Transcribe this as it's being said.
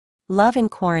Love in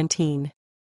Quarantine.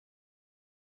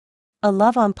 A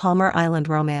Love on Palmer Island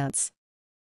Romance.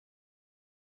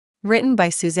 Written by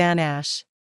Susanne.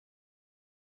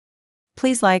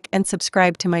 Please like and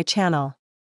subscribe to my channel.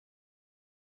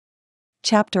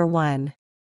 Chapter 1.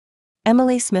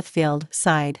 Emily Smithfield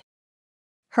sighed.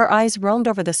 Her eyes roamed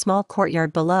over the small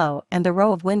courtyard below and the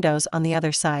row of windows on the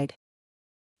other side.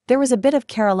 There was a bit of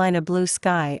Carolina blue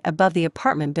sky above the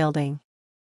apartment building.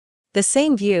 The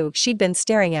same view she'd been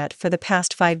staring at for the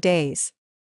past 5 days.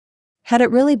 Had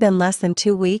it really been less than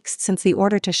 2 weeks since the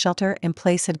order to shelter in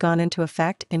place had gone into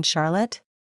effect in Charlotte?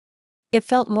 It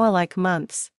felt more like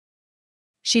months.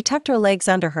 She tucked her legs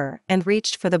under her and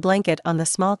reached for the blanket on the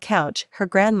small couch her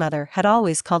grandmother had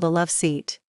always called a love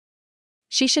seat.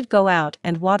 She should go out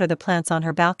and water the plants on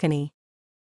her balcony.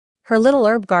 Her little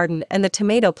herb garden and the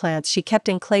tomato plants she kept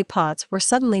in clay pots were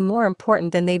suddenly more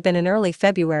important than they'd been in early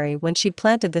February when she'd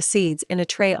planted the seeds in a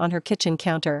tray on her kitchen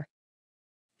counter.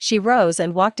 She rose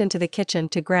and walked into the kitchen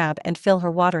to grab and fill her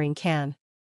watering can.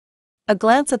 A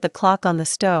glance at the clock on the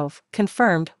stove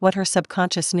confirmed what her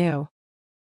subconscious knew.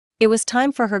 It was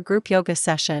time for her group yoga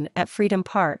session at Freedom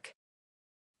Park.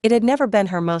 It had never been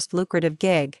her most lucrative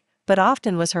gig, but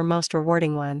often was her most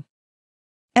rewarding one.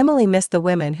 Emily missed the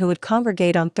women who would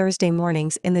congregate on Thursday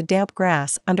mornings in the damp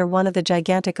grass under one of the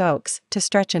gigantic oaks to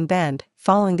stretch and bend,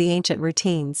 following the ancient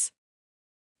routines.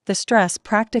 The stress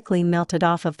practically melted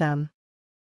off of them.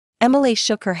 Emily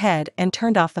shook her head and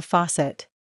turned off the faucet.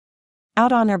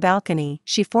 Out on her balcony,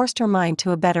 she forced her mind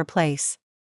to a better place.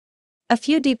 A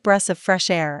few deep breaths of fresh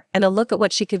air and a look at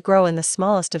what she could grow in the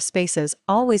smallest of spaces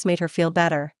always made her feel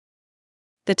better.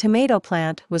 The tomato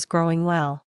plant was growing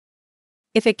well.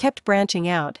 If it kept branching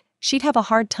out, she'd have a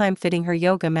hard time fitting her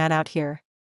yoga mat out here.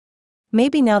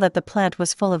 Maybe now that the plant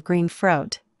was full of green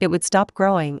fruit, it would stop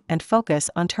growing and focus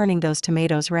on turning those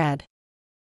tomatoes red.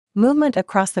 Movement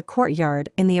across the courtyard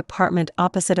in the apartment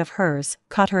opposite of hers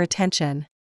caught her attention.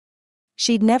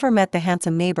 She'd never met the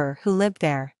handsome neighbor who lived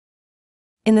there.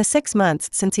 In the 6 months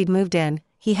since he'd moved in,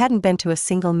 he hadn't been to a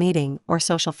single meeting or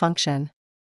social function.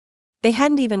 They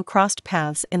hadn't even crossed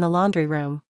paths in the laundry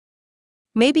room.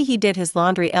 Maybe he did his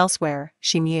laundry elsewhere,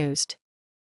 she mused.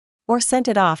 Or sent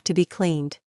it off to be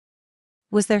cleaned.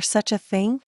 Was there such a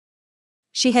thing?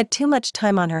 She had too much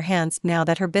time on her hands now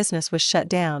that her business was shut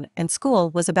down and school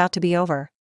was about to be over.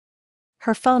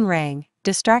 Her phone rang,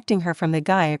 distracting her from the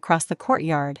guy across the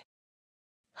courtyard.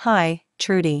 "Hi,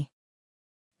 Trudy.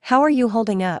 How are you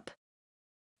holding up?"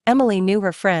 Emily knew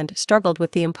her friend struggled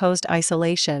with the imposed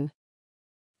isolation.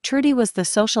 Trudy was the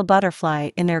social butterfly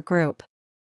in their group.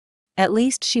 At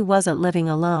least she wasn't living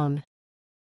alone.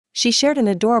 She shared an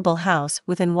adorable house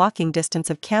within walking distance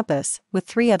of campus with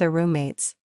 3 other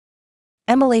roommates.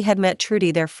 Emily had met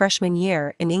Trudy their freshman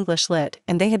year in English Lit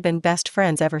and they had been best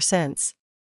friends ever since.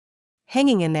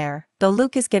 "Hanging in there, though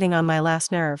Luke is getting on my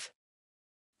last nerve.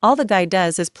 All the guy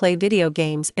does is play video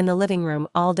games in the living room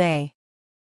all day."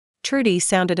 Trudy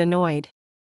sounded annoyed.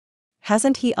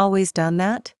 "Hasn't he always done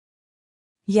that?"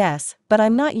 "Yes, but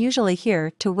I'm not usually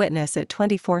here to witness it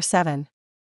 24/7.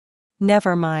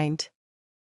 "Never mind.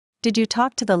 Did you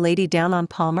talk to the lady down on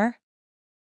Palmer?"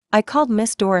 "I called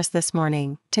Miss Doris this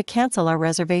morning to cancel our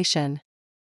reservation.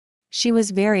 She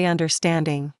was very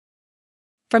understanding.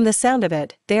 From the sound of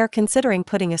it, they are considering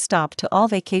putting a stop to all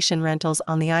vacation rentals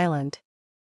on the island."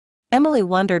 Emily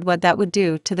wondered what that would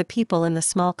do to the people in the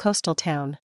small coastal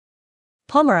town.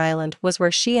 Palmer Island was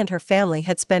where she and her family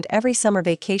had spent every summer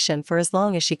vacation for as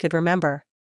long as she could remember.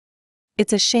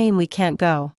 "It's a shame we can't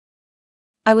go.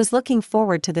 I was looking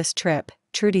forward to this trip,"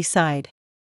 Trudy sighed.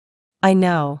 "I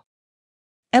know."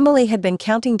 Emily had been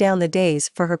counting down the days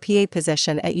for her PA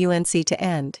position at UNC to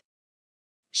end.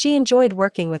 She enjoyed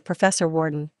working with Professor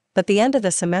Warden, but the end of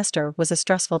the semester was a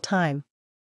stressful time.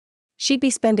 She'd be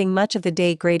spending much of the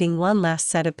day grading one last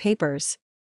set of papers.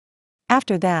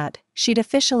 After that, she'd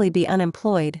officially be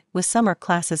unemployed with summer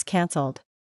classes cancelled.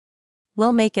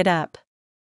 "We'll make it up.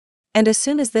 And as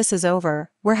soon as this is over,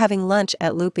 we're having lunch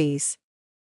at Loopy's.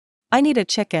 I need a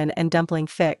chicken and dumpling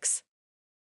fix."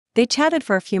 They chatted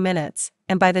for a few minutes,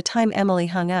 and by the time Emily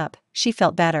hung up, she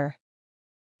felt better.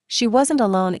 She wasn't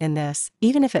alone in this,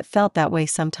 even if it felt that way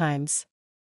sometimes.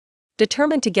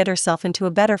 Determined to get herself into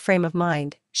a better frame of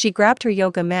mind, she grabbed her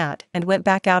yoga mat and went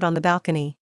back out on the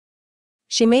balcony.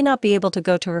 She may not be able to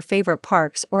go to her favorite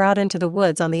parks or out into the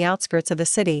woods on the outskirts of the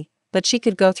city, but she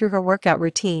could go through her workout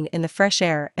routine in the fresh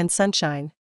air and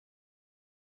sunshine.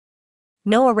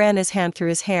 Noah ran his hand through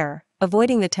his hair,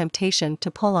 avoiding the temptation to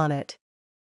pull on it.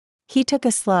 He took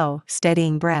a slow,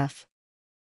 steadying breath.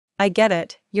 "I get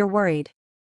it, you're worried.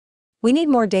 We need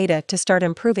more data to start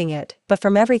improving it, but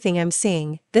from everything I'm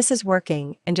seeing, this is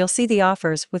working, and you'll see the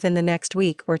offers within the next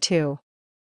week or two.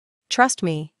 Trust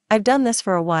me, I've done this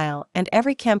for a while, and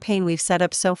every campaign we've set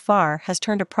up so far has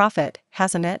turned a profit,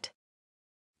 hasn't it?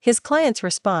 His client's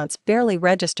response barely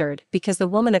registered because the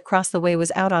woman across the way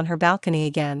was out on her balcony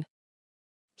again.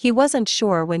 He wasn't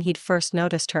sure when he'd first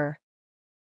noticed her.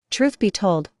 Truth be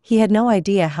told, he had no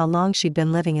idea how long she'd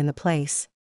been living in the place.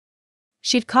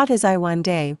 She'd caught his eye one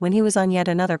day when he was on yet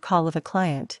another call with a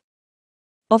client.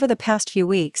 Over the past few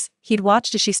weeks, he'd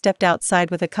watched as she stepped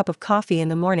outside with a cup of coffee in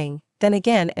the morning, then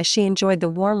again as she enjoyed the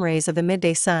warm rays of the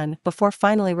midday sun before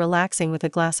finally relaxing with a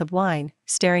glass of wine,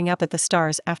 staring up at the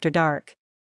stars after dark.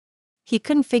 He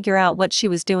couldn't figure out what she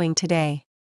was doing today.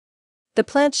 The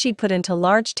plants she'd put into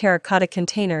large terracotta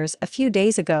containers a few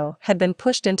days ago had been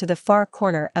pushed into the far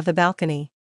corner of the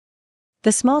balcony.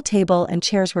 The small table and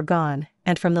chairs were gone,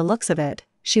 and from the looks of it,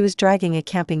 she was dragging a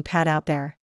camping pad out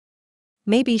there.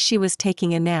 Maybe she was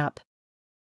taking a nap.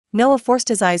 Noah forced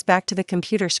his eyes back to the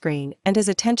computer screen and his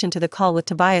attention to the call with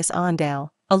Tobias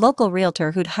Ondale, a local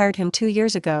realtor who'd hired him 2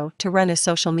 years ago to run his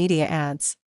social media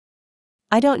ads.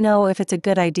 I don't know if it's a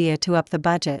good idea to up the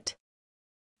budget.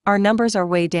 Our numbers are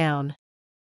way down.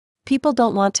 People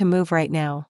don't want to move right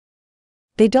now.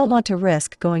 They don't want to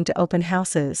risk going to open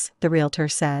houses, the realtor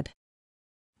said.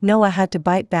 Noah had to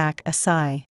bite back a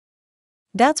sigh.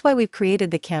 That's why we've created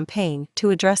the campaign,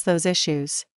 to address those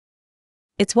issues.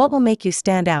 It's what will make you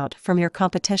stand out from your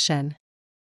competition.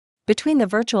 Between the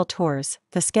virtual tours,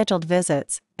 the scheduled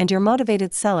visits, and your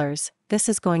motivated sellers, this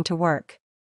is going to work.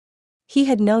 He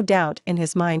had no doubt in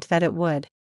his mind that it would.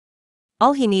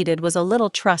 All he needed was a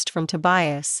little trust from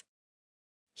Tobias.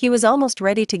 He was almost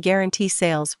ready to guarantee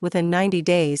sales within 90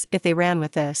 days if they ran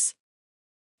with this.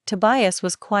 Tobias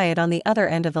was quiet on the other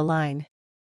end of the line.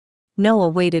 Noah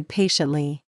waited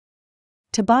patiently.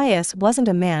 Tobias wasn't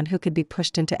a man who could be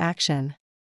pushed into action.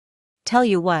 Tell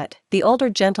you what, the older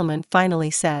gentleman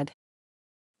finally said.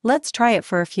 Let's try it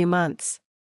for a few months.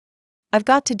 I've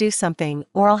got to do something,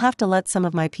 or I'll have to let some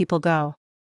of my people go.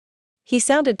 He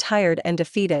sounded tired and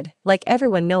defeated, like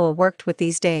everyone Noah worked with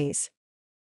these days.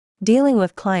 Dealing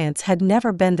with clients had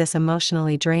never been this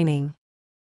emotionally draining.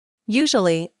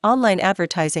 Usually, online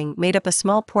advertising made up a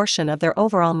small portion of their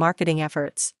overall marketing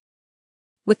efforts.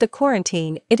 With the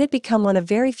quarantine, it had become one of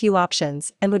very few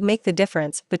options and would make the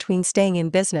difference between staying in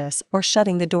business or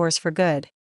shutting the doors for good.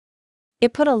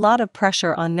 It put a lot of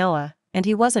pressure on Noah, and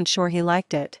he wasn't sure he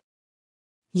liked it.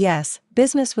 Yes,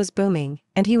 business was booming,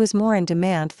 and he was more in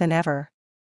demand than ever.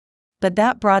 But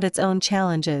that brought its own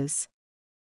challenges.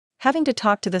 Having to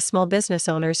talk to the small business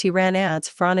owners he ran ads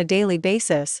for on a daily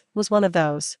basis was one of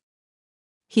those.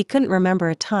 He couldn't remember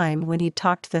a time when he'd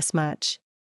talked this much.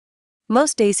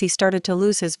 Most days he started to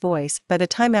lose his voice by the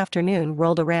time afternoon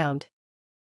rolled around.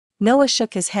 Noah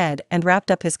shook his head and wrapped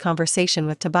up his conversation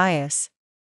with Tobias.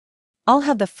 I'll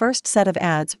have the first set of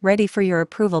ads ready for your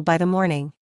approval by the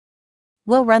morning.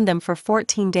 We'll run them for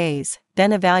 14 days,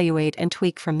 then evaluate and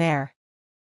tweak from there.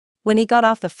 When he got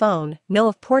off the phone,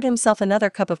 Noah poured himself another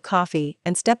cup of coffee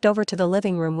and stepped over to the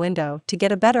living room window to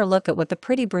get a better look at what the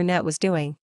pretty brunette was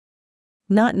doing.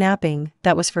 Not napping,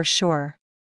 that was for sure.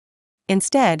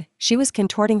 Instead, she was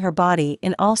contorting her body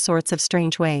in all sorts of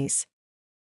strange ways.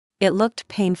 It looked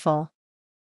painful.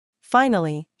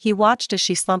 Finally, he watched as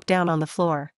she slumped down on the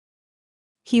floor.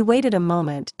 He waited a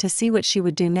moment to see what she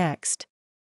would do next.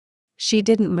 She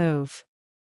didn't move.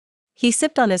 He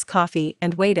sipped on his coffee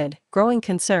and waited, growing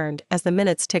concerned as the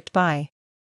minutes ticked by.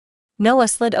 Noah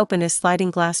slid open his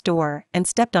sliding glass door and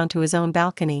stepped onto his own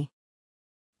balcony.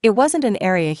 It wasn't an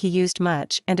area he used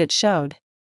much, and it showed.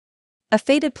 A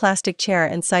faded plastic chair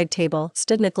and side table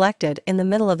stood neglected in the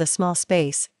middle of the small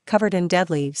space, covered in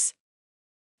dead leaves.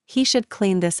 He should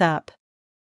clean this up.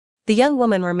 The young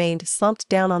woman remained slumped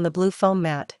down on the blue foam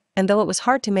mat, and though it was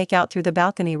hard to make out through the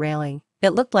balcony railing,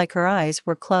 it looked like her eyes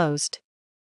were closed.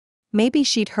 Maybe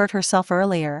she'd hurt herself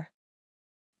earlier.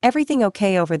 Everything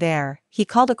okay over there? He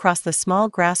called across the small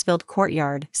grass-filled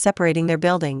courtyard separating their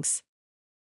buildings.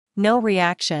 No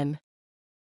reaction.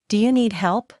 Do you need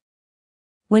help?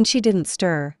 When she didn't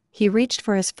stir, he reached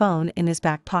for his phone in his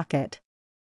back pocket.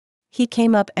 He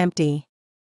came up empty.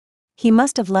 He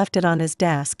must have left it on his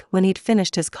desk when he'd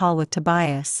finished his call with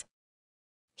Tobias.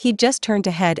 He'd just turned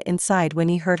to head inside when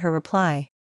he heard her reply.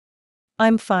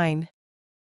 I'm fine.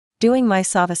 Doing my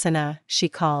savasana, she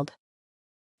called.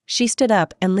 She stood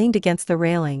up and leaned against the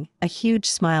railing, a huge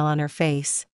smile on her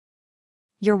face.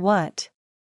 You're what?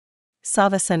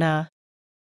 Savasana.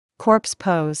 Corpse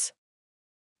pose.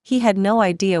 He had no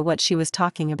idea what she was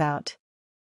talking about.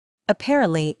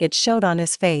 Apparently it showed on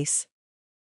his face.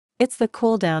 It's the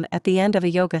cool down at the end of a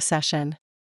yoga session.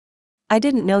 I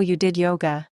didn't know you did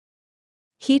yoga.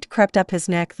 Heat crept up his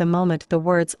neck the moment the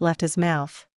words left his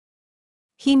mouth.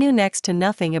 He knew next to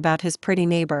nothing about his pretty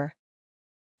neighbor.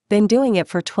 Been doing it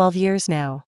for 12 years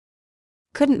now.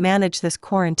 Couldn't manage this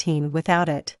quarantine without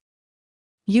it.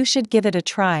 You should give it a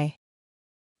try.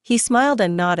 He smiled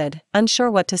and nodded, unsure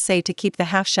what to say to keep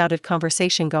the half-shouted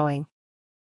conversation going.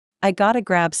 I gotta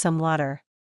grab some water.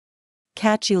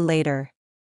 Catch you later.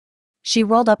 She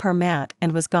rolled up her mat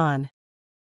and was gone.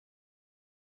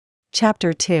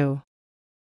 Chapter 2.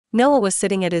 Noah was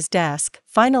sitting at his desk,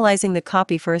 finalizing the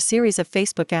copy for a series of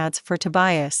Facebook ads for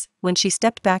Tobias, when she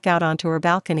stepped back out onto her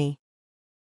balcony.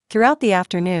 Throughout the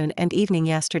afternoon and evening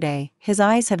yesterday, his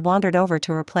eyes had wandered over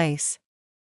to her place.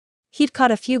 He'd caught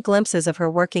a few glimpses of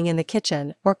her working in the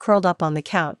kitchen or curled up on the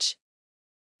couch.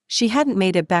 She hadn't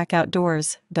made it back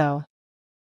outdoors, though.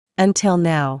 Until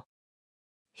now.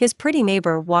 His pretty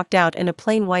neighbor walked out in a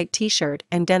plain white t-shirt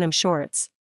and denim shorts.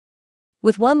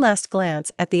 With one last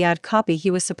glance at the ad copy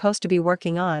he was supposed to be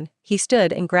working on, he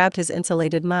stood and grabbed his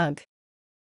insulated mug.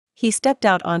 He stepped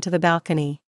out onto the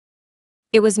balcony.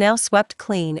 It was now swept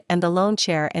clean and the lone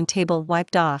chair and table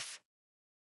wiped off.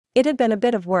 It had been a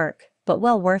bit of work, but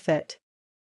well worth it.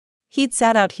 He'd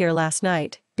sat out here last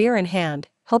night, beer in hand,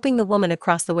 hoping the woman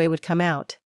across the way would come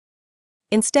out.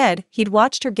 Instead, he'd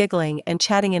watched her giggling and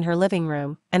chatting in her living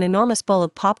room, an enormous bowl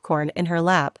of popcorn in her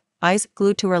lap, eyes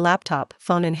glued to her laptop,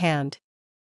 phone in hand.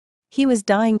 He was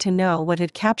dying to know what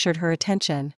had captured her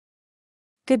attention.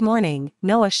 Good morning,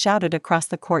 Noah shouted across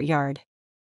the courtyard.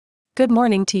 Good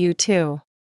morning to you too.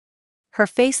 Her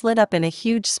face lit up in a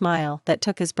huge smile that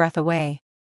took his breath away.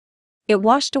 It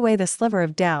washed away the sliver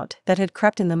of doubt that had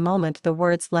crept in the moment the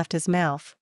words left his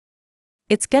mouth.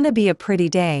 It's gonna be a pretty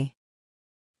day.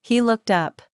 He looked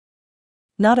up.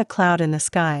 Not a cloud in the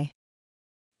sky.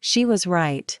 She was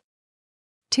right.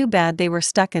 Too bad they were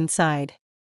stuck inside.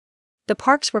 The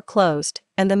parks were closed,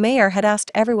 and the mayor had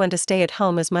asked everyone to stay at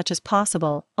home as much as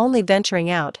possible, only venturing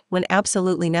out when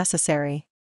absolutely necessary.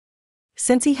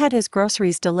 Since he had his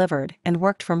groceries delivered and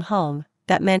worked from home,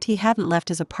 that meant he hadn't left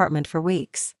his apartment for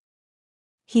weeks.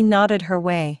 He nodded her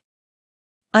way.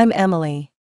 I'm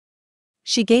Emily.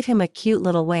 She gave him a cute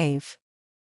little wave.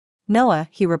 Noah,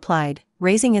 he replied,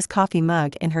 raising his coffee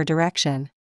mug in her direction.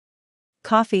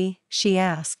 Coffee? She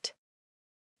asked.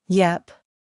 Yep.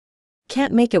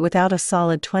 Can't make it without a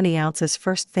solid 20 ounces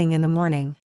first thing in the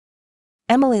morning.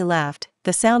 Emily laughed,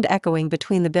 the sound echoing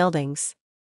between the buildings.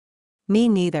 Me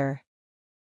neither.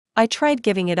 I tried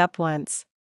giving it up once.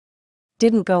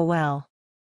 Didn't go well.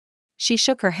 She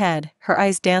shook her head, her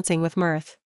eyes dancing with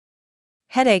mirth.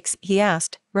 Headaches? He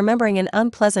asked, remembering an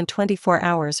unpleasant 24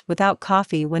 hours without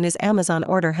coffee when his Amazon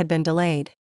order had been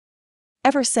delayed.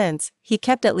 Ever since, he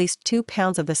kept at least 2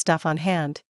 pounds of the stuff on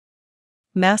hand.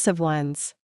 Massive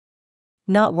ones.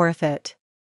 Not worth it.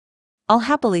 I'll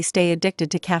happily stay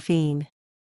addicted to caffeine.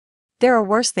 There are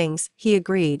worse things, he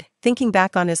agreed, thinking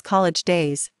back on his college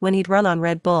days, when he'd run on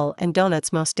Red Bull and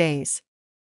donuts most days.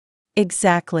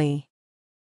 Exactly.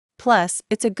 Plus,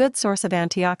 it's a good source of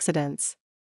antioxidants.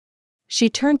 She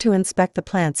turned to inspect the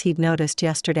plants he'd noticed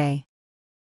yesterday.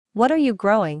 What are you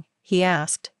growing? He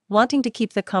asked, wanting to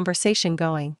keep the conversation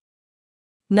going.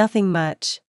 Nothing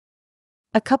much.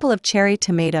 A couple of cherry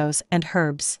tomatoes and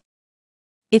herbs.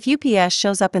 If UPS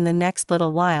shows up in the next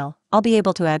little while, I'll be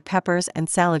able to add peppers and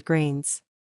salad greens.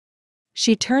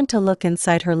 She turned to look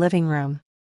inside her living room.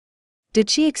 Did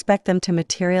she expect them to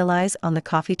materialize on the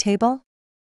coffee table?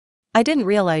 I didn't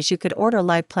realize you could order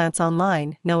live plants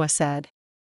online, Noah said.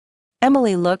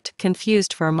 Emily looked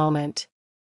confused for a moment.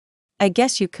 I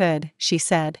guess you could, she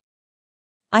said.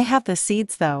 I have the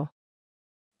seeds though.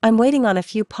 I'm waiting on a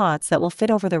few pots that will fit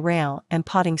over the rail and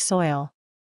potting soil.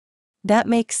 That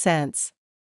makes sense.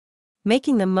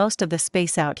 Making the most of the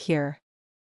space out here.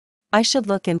 I should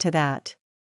look into that.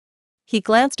 He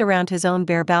glanced around his own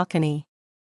bare balcony.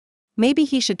 Maybe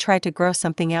he should try to grow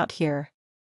something out here.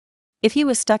 If he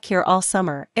was stuck here all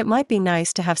summer, it might be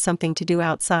nice to have something to do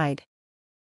outside.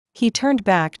 He turned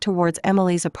back towards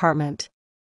Emily's apartment.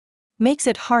 Makes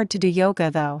it hard to do yoga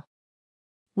though.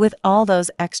 With all those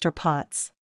extra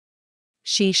pots.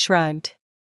 She shrugged.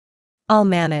 I'll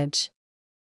manage.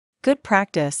 Good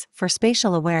practice for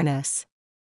spatial awareness.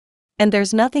 And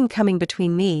there's nothing coming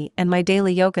between me and my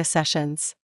daily yoga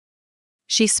sessions.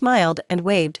 She smiled and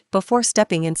waved before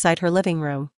stepping inside her living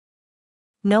room.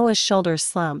 Noah's shoulders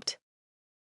slumped.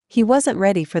 He wasn't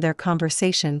ready for their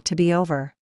conversation to be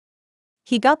over.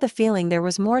 He got the feeling there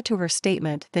was more to her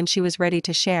statement than she was ready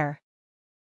to share.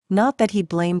 Not that he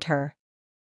blamed her.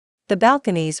 The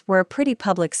balconies were a pretty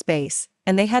public space,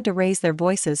 and they had to raise their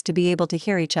voices to be able to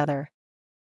hear each other.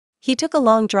 He took a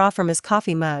long draw from his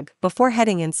coffee mug before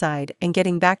heading inside and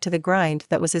getting back to the grind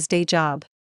that was his day job.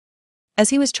 As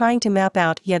he was trying to map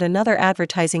out yet another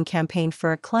advertising campaign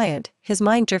for a client, his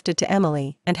mind drifted to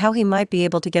Emily and how he might be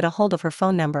able to get a hold of her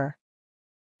phone number.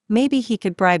 Maybe he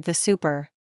could bribe the super.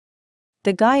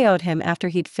 The guy owed him after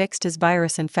he'd fixed his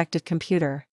virus-infected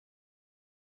computer.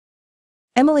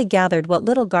 Emily gathered what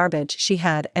little garbage she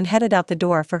had and headed out the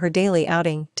door for her daily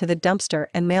outing to the dumpster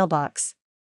and mailbox.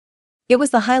 It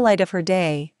was the highlight of her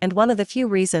day and one of the few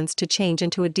reasons to change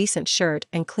into a decent shirt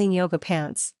and clean yoga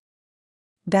pants.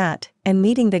 That, and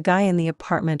meeting the guy in the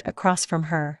apartment across from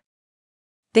her.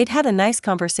 They'd had a nice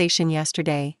conversation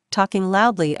yesterday, talking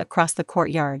loudly across the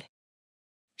courtyard.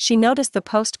 She noticed the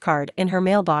postcard in her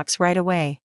mailbox right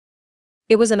away.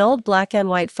 It was an old black and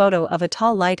white photo of a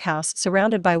tall lighthouse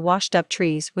surrounded by washed-up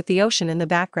trees with the ocean in the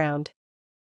background.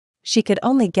 She could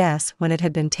only guess when it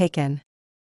had been taken.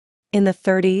 In the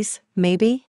 30s,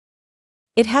 maybe?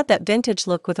 It had that vintage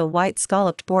look with a white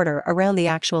scalloped border around the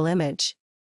actual image.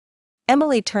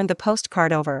 Emily turned the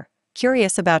postcard over,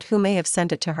 curious about who may have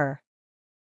sent it to her.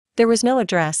 There was no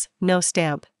address, no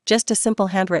stamp, just a simple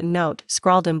handwritten note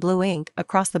scrawled in blue ink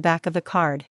across the back of the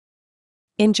card.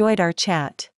 Enjoyed our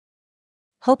chat.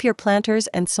 Hope your planters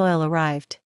and soil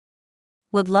arrived.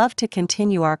 Would love to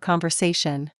continue our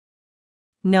conversation.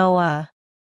 Noah.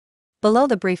 Below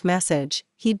the brief message,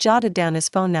 he jotted down his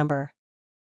phone number.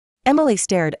 Emily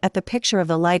stared at the picture of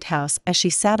the lighthouse as she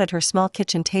sat at her small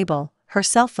kitchen table, her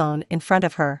cell phone in front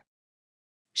of her.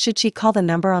 Should she call the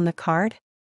number on the card?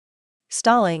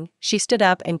 Stalling, she stood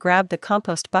up and grabbed the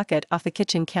compost bucket off the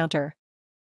kitchen counter.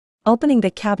 Opening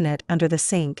the cabinet under the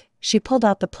sink, she pulled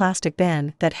out the plastic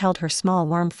bin that held her small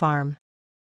worm farm.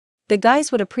 The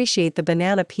guys would appreciate the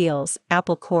banana peels,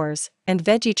 apple cores, and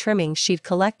veggie trimmings she'd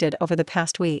collected over the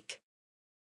past week.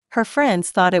 Her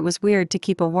friends thought it was weird to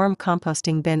keep a worm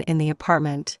composting bin in the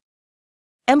apartment.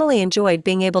 Emily enjoyed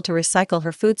being able to recycle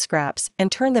her food scraps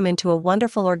and turn them into a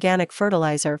wonderful organic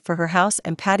fertilizer for her house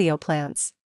and patio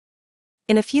plants.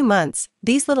 In a few months,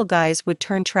 these little guys would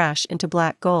turn trash into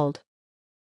black gold.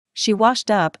 She washed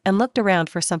up and looked around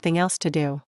for something else to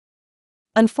do.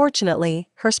 Unfortunately,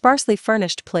 her sparsely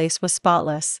furnished place was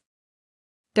spotless.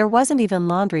 There wasn't even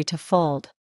laundry to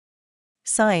fold.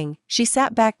 Sighing, she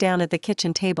sat back down at the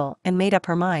kitchen table and made up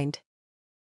her mind.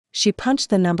 She punched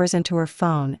the numbers into her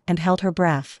phone and held her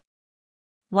breath.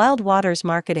 Wild Waters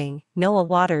Marketing, Noah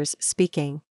Waters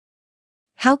speaking.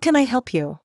 How can I help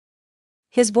you?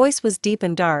 His voice was deep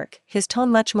and dark, his tone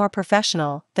much more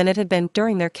professional than it had been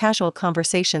during their casual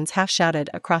conversations half-shouted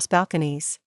across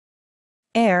balconies.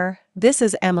 This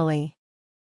is Emily.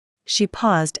 She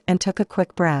paused and took a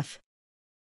quick breath.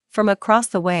 From across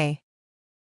the way.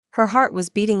 Her heart was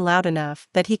beating loud enough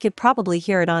that he could probably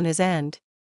hear it on his end.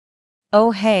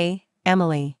 Oh hey,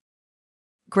 Emily.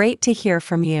 Great to hear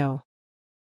from you.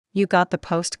 You got the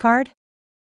postcard?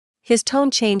 His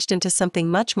tone changed into something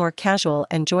much more casual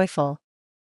and joyful.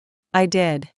 I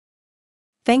did.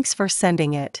 Thanks for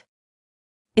sending it.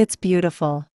 It's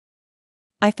beautiful.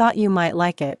 I thought you might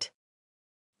like it.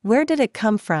 Where did it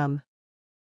come from?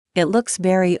 It looks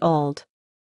very old.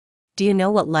 Do you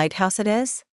know what lighthouse it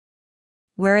is?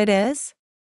 Where it is?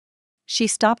 She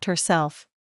stopped herself.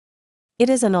 It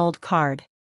is an old card.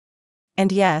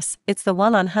 And yes, it's the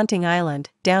one on Hunting Island,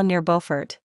 down near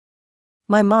Beaufort.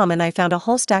 My mom and I found a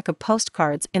whole stack of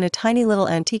postcards in a tiny little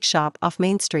antique shop off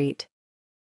Main Street.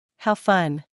 How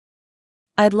fun.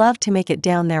 I'd love to make it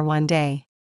down there one day.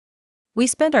 We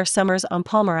spent our summers on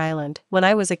Palmer Island when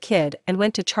I was a kid and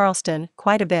went to Charleston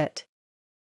quite a bit.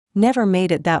 Never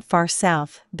made it that far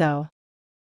south, though.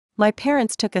 My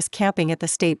parents took us camping at the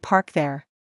state park there.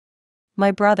 My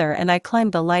brother and I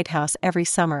climbed the lighthouse every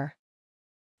summer.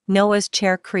 Noah's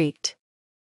chair creaked.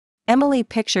 Emily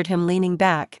pictured him leaning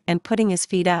back and putting his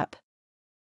feet up.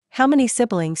 How many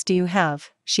siblings do you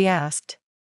have? She asked.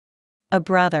 A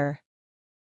brother.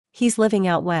 He's living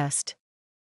out west.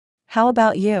 How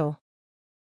about you?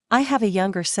 I have a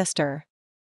younger sister.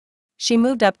 She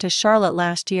moved up to Charlotte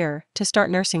last year to start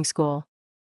nursing school.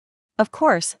 Of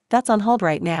course, that's on hold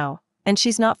right now, and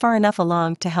she's not far enough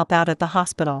along to help out at the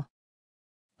hospital.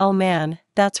 Oh man,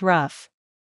 that's rough.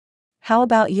 How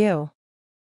about you?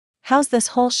 How's this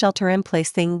whole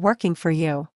shelter-in-place thing working for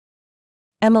you?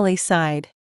 Emily sighed.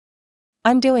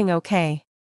 I'm doing okay.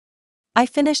 I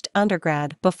finished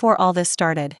undergrad before all this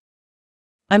started.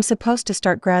 I'm supposed to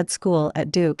start grad school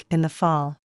at Duke in the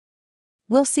fall.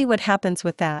 We'll see what happens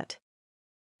with that.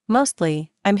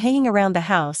 Mostly, I'm hanging around the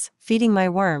house, feeding my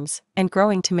worms, and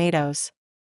growing tomatoes.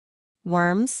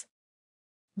 Worms?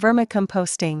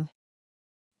 Vermicomposting.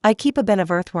 I keep a bin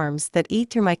of earthworms that eat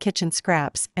through my kitchen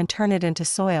scraps and turn it into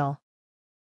soil.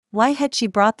 Why had she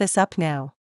brought this up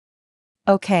now?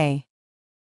 Okay.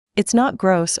 It's not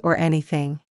gross or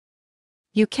anything.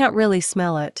 You can't really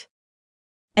smell it.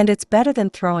 And it's better than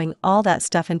throwing all that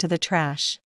stuff into the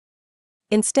trash.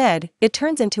 Instead, it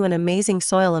turns into an amazing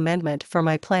soil amendment for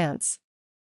my plants.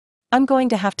 I'm going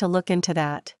to have to look into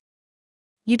that.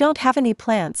 You don't have any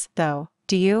plants, though,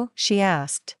 do you? She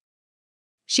asked.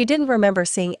 She didn't remember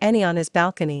seeing any on his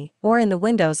balcony or in the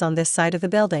windows on this side of the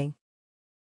building.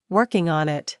 Working on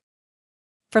it.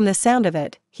 From the sound of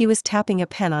it, he was tapping a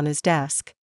pen on his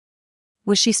desk.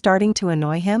 Was she starting to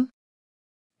annoy him?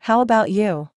 How about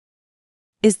you?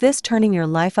 Is this turning your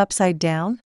life upside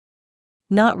down?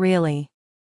 Not really.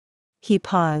 He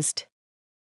paused.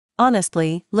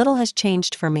 Honestly, little has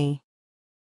changed for me.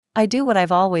 I do what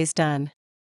I've always done.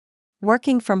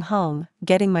 Working from home,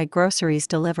 getting my groceries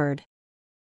delivered.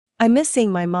 I miss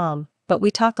seeing my mom, but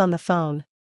we talk on the phone.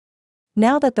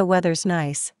 Now that the weather's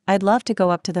nice, I'd love to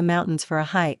go up to the mountains for a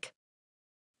hike.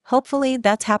 Hopefully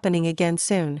that's happening again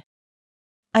soon.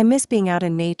 I miss being out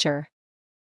in nature.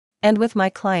 And with my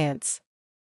clients.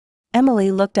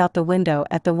 Emily looked out the window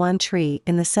at the one tree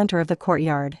in the center of the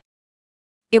courtyard.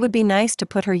 It would be nice to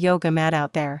put her yoga mat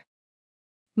out there.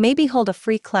 Maybe hold a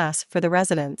free class for the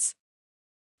residents.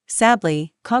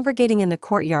 Sadly, congregating in the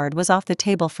courtyard was off the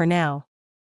table for now.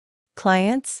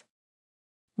 Clients?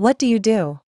 What do you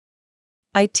do?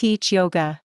 I teach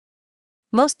yoga.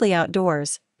 Mostly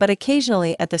outdoors, but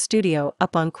occasionally at the studio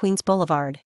up on Queens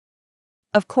Boulevard.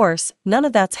 Of course, none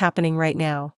of that's happening right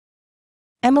now.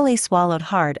 Emily swallowed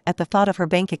hard at the thought of her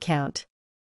bank account.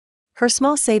 Her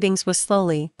small savings was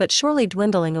slowly but surely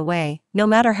dwindling away, no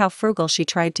matter how frugal she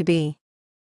tried to be.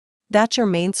 That's your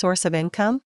main source of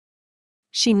income?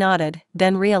 She nodded,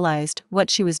 then realized what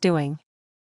she was doing.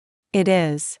 It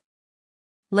is.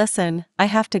 Listen, I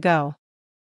have to go.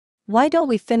 Why don't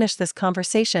we finish this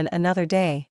conversation another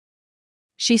day?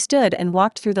 She stood and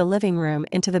walked through the living room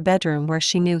into the bedroom where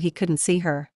she knew he couldn't see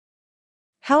her.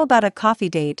 How about a coffee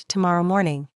date tomorrow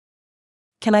morning?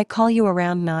 Can I call you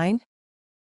around 9?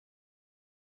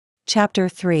 Chapter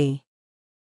 3.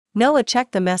 Noah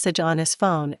checked the message on his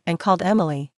phone and called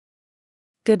Emily.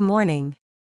 Good morning.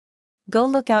 Go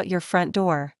look out your front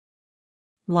door.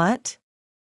 What?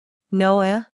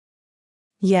 Noah?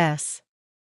 Yes.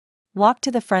 Walk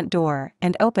to the front door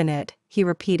and open it, he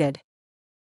repeated.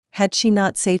 Had she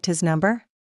not saved his number?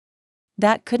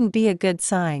 That couldn't be a good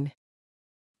sign.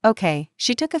 Okay,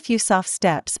 she took a few soft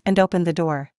steps and opened the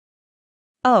door.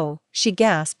 Oh, she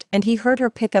gasped, and he heard her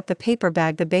pick up the paper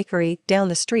bag the bakery down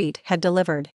the street had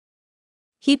delivered.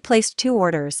 He'd placed 2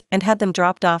 orders and had them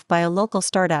dropped off by a local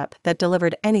startup that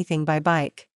delivered anything by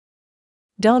bike.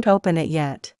 Don't open it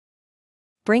yet.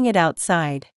 Bring it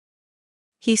outside.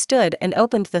 He stood and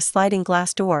opened the sliding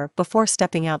glass door before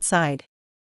stepping outside.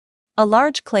 A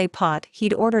large clay pot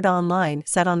he'd ordered online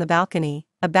sat on the balcony,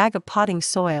 a bag of potting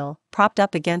soil propped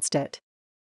up against it.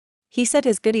 He set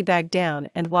his goodie bag down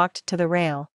and walked to the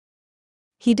rail.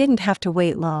 He didn't have to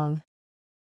wait long.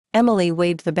 Emily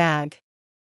waved the bag.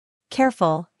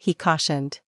 Careful, he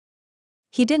cautioned.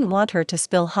 He didn't want her to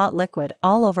spill hot liquid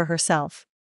all over herself.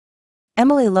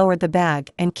 Emily lowered the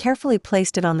bag and carefully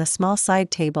placed it on the small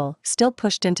side table still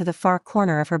pushed into the far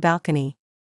corner of her balcony.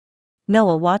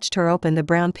 Noah watched her open the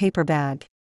brown paper bag.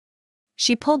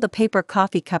 She pulled the paper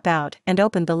coffee cup out and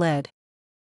opened the lid.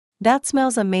 That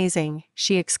smells amazing,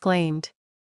 she exclaimed.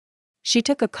 She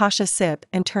took a cautious sip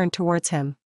and turned towards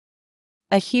him.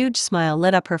 A huge smile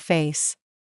lit up her face.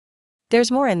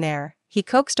 There's more in there, he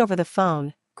coaxed over the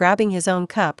phone, grabbing his own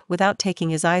cup without taking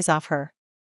his eyes off her.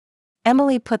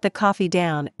 Emily put the coffee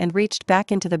down and reached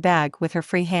back into the bag with her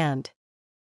free hand.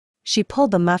 She pulled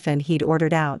the muffin he'd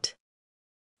ordered out.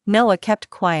 Noah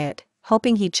kept quiet,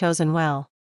 hoping he'd chosen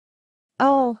well.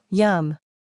 Oh, yum.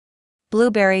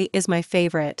 Blueberry is my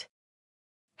favorite.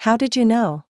 How did you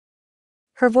know?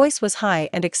 Her voice was high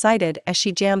and excited as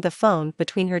she jammed the phone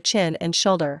between her chin and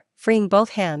shoulder, freeing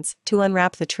both hands to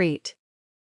unwrap the treat.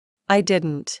 I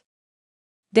didn't.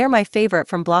 They're my favorite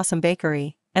from Blossom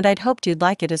Bakery, and I'd hoped you'd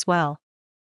like it as well.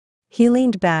 He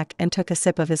leaned back and took a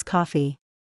sip of his coffee.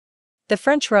 The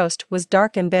French roast was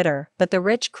dark and bitter, but the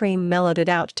rich cream mellowed it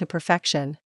out to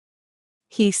perfection.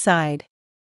 He sighed.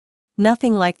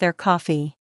 Nothing like their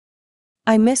coffee.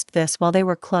 I missed this while they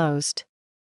were closed.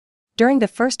 During the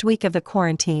first week of the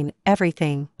quarantine,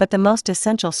 everything but the most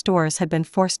essential stores had been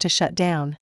forced to shut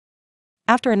down.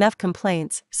 After enough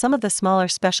complaints, some of the smaller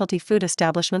specialty food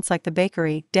establishments like the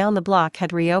bakery down the block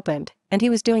had reopened, and he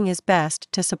was doing his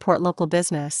best to support local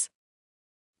business.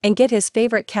 And get his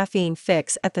favorite caffeine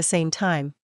fix at the same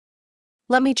time.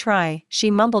 Let me try, she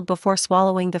mumbled before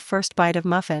swallowing the first bite of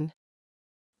muffin.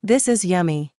 This is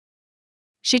yummy.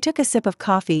 She took a sip of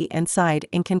coffee and sighed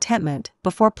in contentment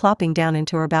before plopping down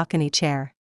into her balcony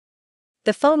chair.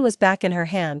 The phone was back in her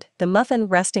hand, the muffin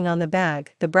resting on the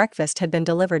bag the breakfast had been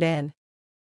delivered in.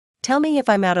 Tell me if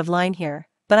I'm out of line here,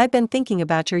 but I've been thinking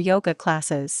about your yoga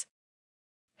classes.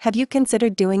 Have you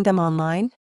considered doing them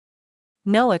online?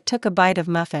 Noah took a bite of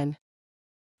muffin.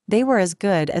 They were as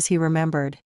good as he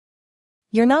remembered.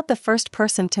 You're not the first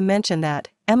person to mention that.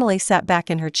 Emily sat back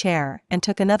in her chair and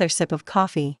took another sip of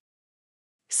coffee.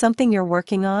 Something you're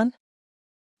working on?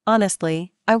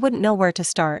 Honestly, I wouldn't know where to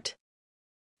start.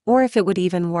 Or if it would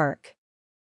even work.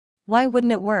 Why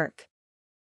wouldn't it work?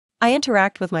 I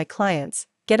interact with my clients,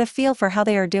 get a feel for how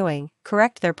they are doing,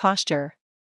 correct their posture.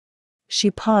 She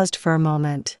paused for a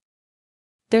moment.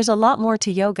 There's a lot more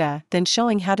to yoga than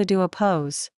showing how to do a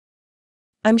pose.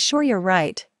 I'm sure you're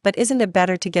right, but isn't it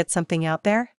better to get something out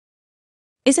there?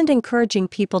 Isn't encouraging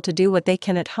people to do what they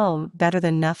can at home better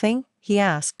than nothing? He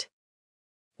asked.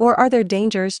 Or are there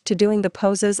dangers to doing the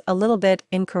poses a little bit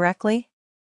incorrectly?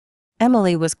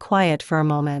 Emily was quiet for a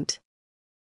moment.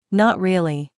 Not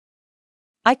really.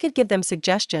 I could give them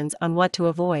suggestions on what to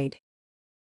avoid.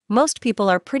 Most people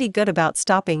are pretty good about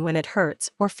stopping when it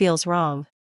hurts or feels wrong.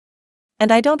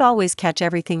 And I don't always catch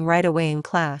everything right away in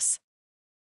class.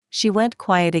 She went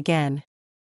quiet again.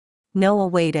 Noah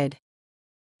waited.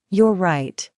 You're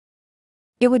right.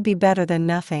 It would be better than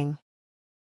nothing.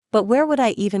 But where would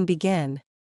I even begin?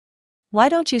 Why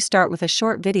don't you start with a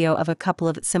short video of a couple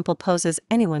of simple poses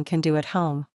anyone can do at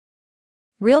home?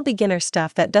 Real beginner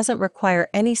stuff that doesn't require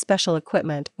any special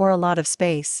equipment or a lot of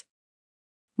space.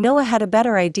 Noah had a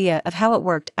better idea of how it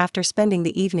worked after spending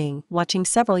the evening watching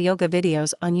several yoga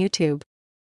videos on YouTube.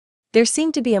 There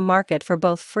seemed to be a market for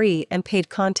both free and paid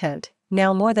content,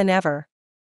 now more than ever.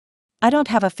 I don't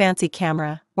have a fancy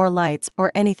camera, or lights,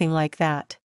 or anything like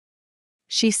that.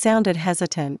 She sounded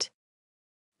hesitant.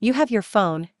 You have your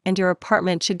phone, and your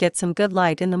apartment should get some good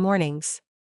light in the mornings.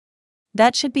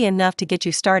 That should be enough to get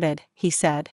you started, he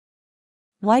said.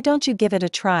 Why don't you give it a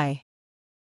try?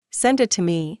 Send it to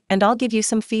me, and I'll give you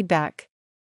some feedback.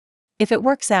 If it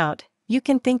works out, you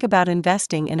can think about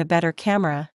investing in a better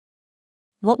camera.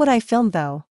 What would I film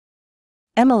though?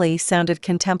 Emily sounded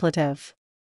contemplative.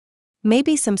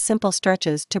 Maybe some simple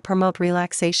stretches to promote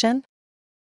relaxation?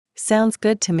 Sounds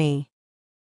good to me.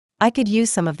 I could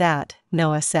use some of that,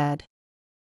 Noah said.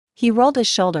 He rolled his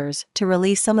shoulders to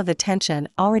release some of the tension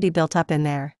already built up in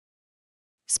there.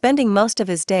 Spending most of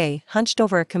his day hunched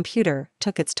over a computer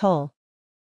took its toll.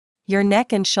 Your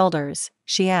neck and shoulders,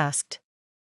 she asked.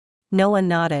 Noah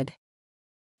nodded.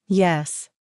 Yes.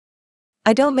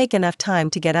 I don't make enough time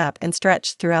to get up and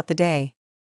stretch throughout the day.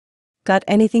 Got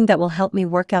anything that will help me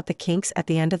work out the kinks at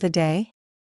the end of the day?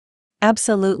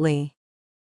 Absolutely.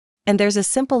 And there's a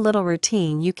simple little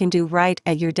routine you can do right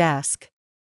at your desk.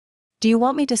 Do you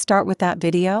want me to start with that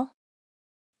video?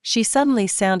 She suddenly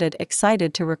sounded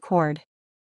excited to record.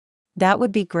 That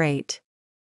would be great.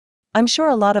 I'm sure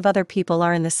a lot of other people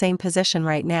are in the same position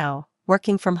right now,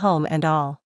 working from home and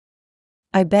all.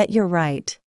 I bet you're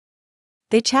right.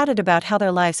 They chatted about how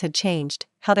their lives had changed,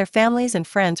 how their families and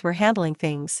friends were handling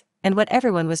things, and what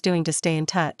everyone was doing to stay in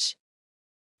touch.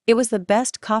 It was the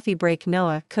best coffee break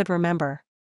Noah could remember.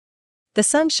 The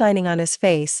sun shining on his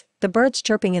face, the birds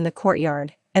chirping in the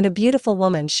courtyard, and a beautiful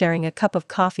woman sharing a cup of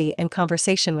coffee and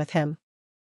conversation with him.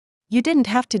 You didn't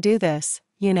have to do this,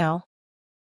 you know.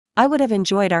 I would have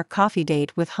enjoyed our coffee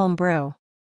date with home brew.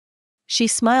 She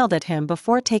smiled at him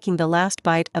before taking the last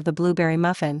bite of the blueberry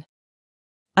muffin.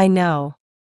 I know.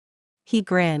 He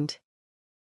grinned.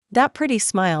 That pretty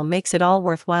smile makes it all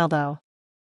worthwhile though.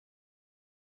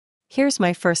 Here's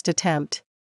my first attempt.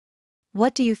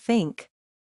 What do you think?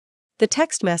 The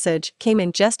text message came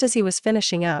in just as he was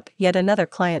finishing up yet another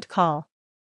client call.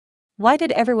 Why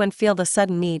did everyone feel the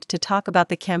sudden need to talk about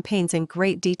the campaigns in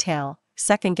great detail,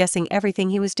 second-guessing everything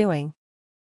he was doing?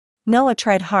 Noah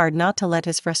tried hard not to let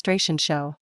his frustration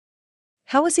show.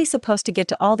 How was he supposed to get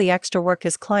to all the extra work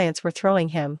his clients were throwing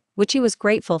him, which he was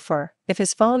grateful for, if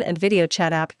his phone and video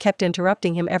chat app kept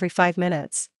interrupting him every 5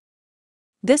 minutes?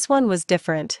 This one was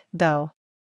different, though.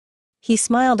 He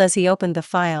smiled as he opened the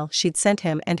file she'd sent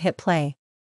him and hit play.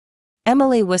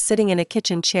 Emily was sitting in a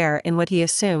kitchen chair in what he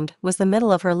assumed was the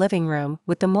middle of her living room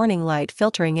with the morning light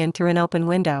filtering in through an open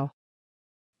window.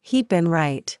 He'd been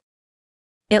right.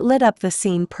 It lit up the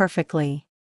scene perfectly.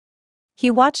 He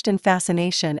watched in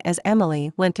fascination as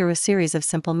Emily went through a series of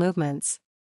simple movements.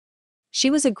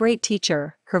 She was a great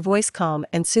teacher, her voice calm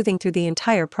and soothing through the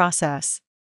entire process.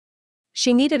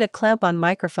 She needed a clamp-on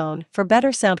microphone for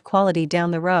better sound quality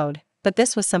down the road, but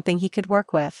this was something he could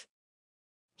work with.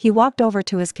 He walked over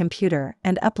to his computer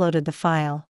and uploaded the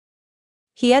file.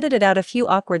 He edited out a few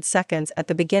awkward seconds at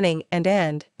the beginning and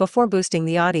end before boosting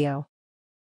the audio.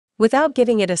 Without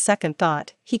giving it a second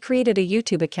thought, he created a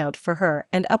YouTube account for her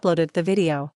and uploaded the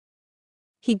video.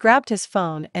 He grabbed his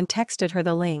phone and texted her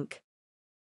the link.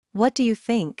 What do you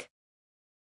think?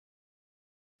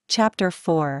 Chapter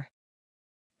 4.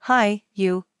 Hi,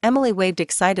 you, Emily waved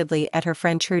excitedly at her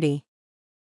friend Trudy.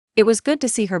 It was good to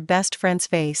see her best friend's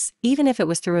face, even if it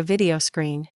was through a video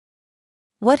screen.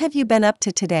 What have you been up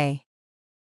to today?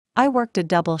 I worked a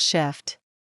double shift.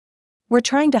 We're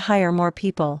trying to hire more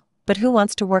people, but who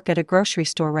wants to work at a grocery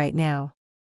store right now?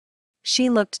 She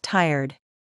looked tired.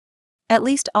 At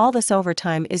least all this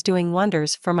overtime is doing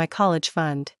wonders for my college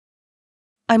fund.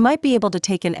 I might be able to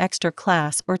take an extra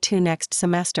class or two next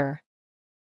semester.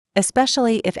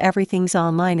 Especially if everything's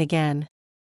online again.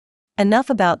 Enough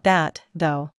about that,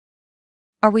 though.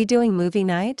 Are we doing movie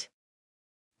night?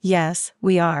 Yes,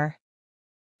 we are.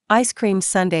 Ice cream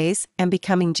sundaes and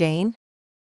Becoming Jane?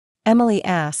 Emily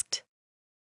asked.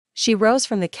 She rose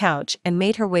from the couch and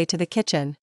made her way to the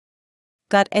kitchen.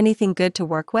 Got anything good to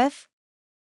work with?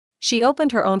 She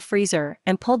opened her own freezer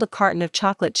and pulled a carton of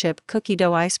chocolate chip cookie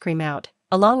dough ice cream out,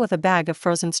 along with a bag of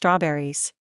frozen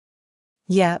strawberries.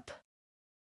 Yep.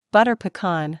 Butter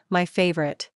pecan, my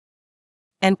favorite.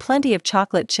 And plenty of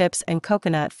chocolate chips and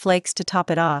coconut flakes to top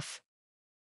it off.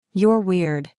 You're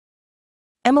weird.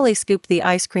 Emily scooped the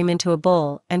ice cream into a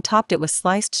bowl and topped it with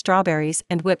sliced strawberries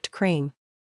and whipped cream.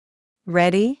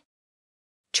 Ready?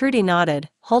 Trudy nodded,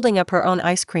 holding up her own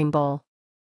ice cream bowl.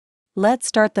 Let's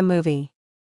start the movie.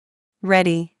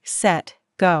 Ready, set,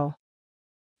 go.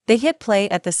 They hit play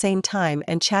at the same time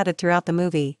and chatted throughout the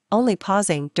movie, only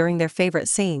pausing during their favorite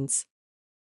scenes.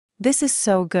 This is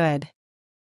so good.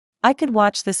 I could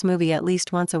watch this movie at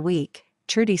least once a week,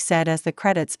 Trudy said as the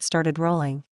credits started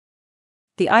rolling.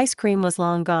 The ice cream was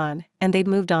long gone, and they'd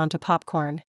moved on to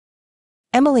popcorn.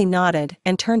 Emily nodded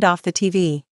and turned off the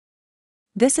TV.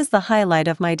 This is the highlight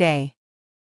of my day.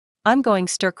 I'm going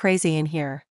stir-crazy in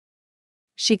here.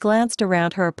 She glanced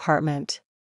around her apartment.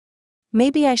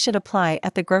 Maybe I should apply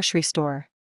at the grocery store.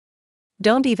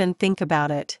 Don't even think about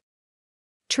it.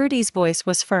 Trudy's voice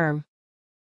was firm.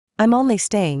 I'm only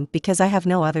staying because I have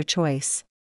no other choice.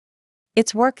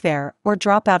 It's work there or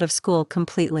drop out of school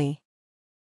completely.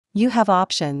 You have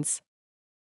options.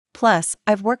 Plus,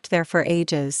 I've worked there for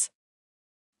ages.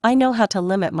 I know how to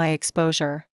limit my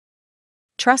exposure.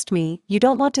 Trust me, you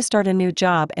don't want to start a new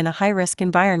job in a high-risk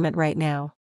environment right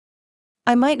now.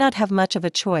 I might not have much of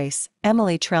a choice,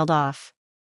 Emily trailed off.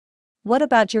 What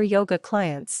about your yoga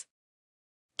clients?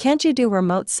 Can't you do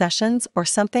remote sessions or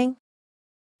something?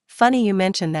 Funny you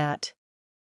mention that.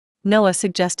 Noah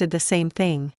suggested the same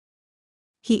thing.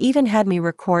 He even had me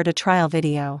record a trial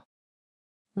video.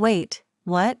 Wait,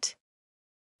 what?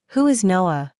 Who is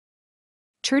Noah?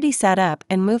 Trudy sat up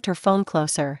and moved her phone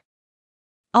closer.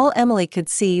 All Emily could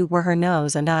see were her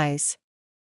nose and eyes.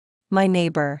 My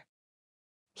neighbor.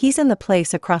 He's in the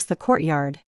place across the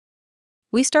courtyard.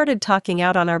 We started talking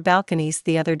out on our balconies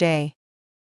the other day.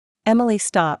 Emily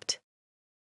stopped.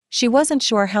 She wasn't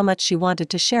sure how much she wanted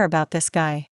to share about this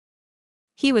guy.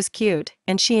 He was cute,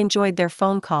 and she enjoyed their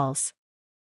phone calls.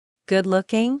 Good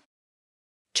looking?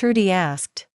 Trudy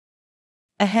asked.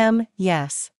 Ahem,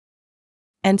 yes.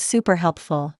 And super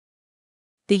helpful.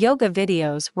 The yoga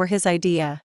videos were his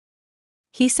idea.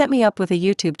 He set me up with a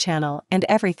YouTube channel and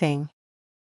everything.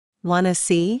 Wanna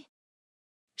see?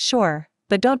 Sure,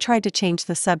 but don't try to change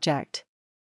the subject.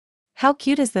 How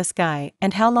cute is this guy,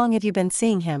 and how long have you been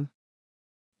seeing him?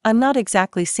 I'm not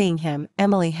exactly seeing him,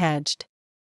 Emily hedged.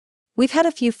 We've had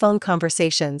a few phone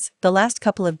conversations the last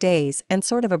couple of days and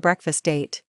sort of a breakfast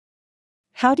date.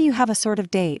 How do you have a sort of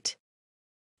date?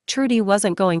 Trudy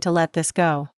wasn't going to let this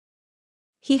go.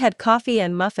 He had coffee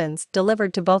and muffins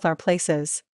delivered to both our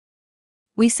places.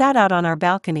 We sat out on our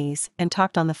balconies and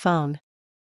talked on the phone.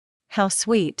 How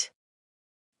sweet.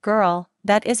 Girl,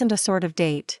 that isn't a sort of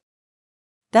date.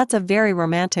 That's a very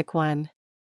romantic one.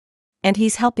 And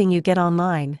he's helping you get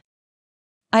online.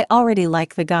 I already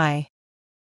like the guy.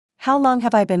 How long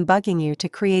have I been bugging you to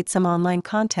create some online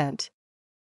content?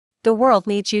 The world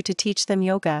needs you to teach them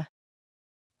yoga.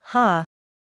 Huh.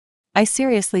 I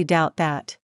seriously doubt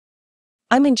that.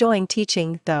 I'm enjoying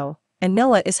teaching, though, and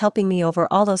Noah is helping me over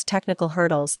all those technical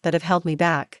hurdles that have held me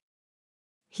back.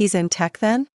 He's in tech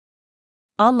then?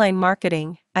 Online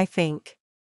marketing, I think.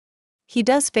 He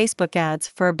does Facebook ads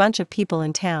for a bunch of people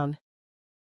in town.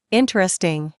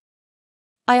 Interesting.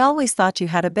 I always thought you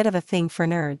had a bit of a thing for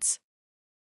nerds.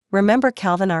 Remember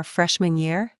Calvin our freshman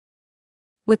year?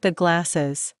 With the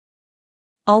glasses.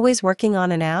 Always working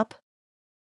on an app?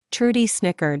 Trudy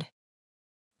snickered.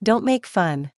 Don't make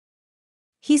fun.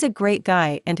 He's a great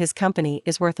guy and his company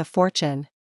is worth a fortune.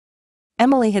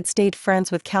 Emily had stayed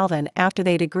friends with Calvin after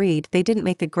they'd agreed they didn't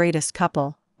make the greatest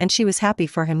couple, and she was happy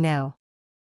for him now.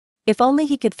 If only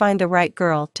he could find the right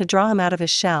girl to draw him out of his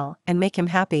shell and make him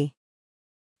happy.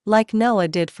 Like Noah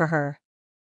did for her.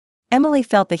 Emily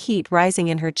felt the heat rising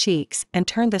in her cheeks and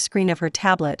turned the screen of her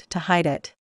tablet to hide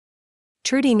it.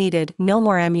 Trudy needed no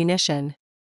more ammunition.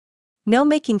 No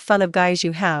making fun of guys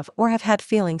you have or have had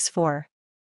feelings for.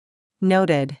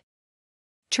 Noted.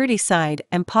 Trudy sighed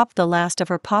and popped the last of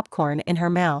her popcorn in her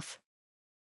mouth.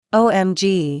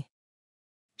 OMG.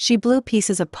 She blew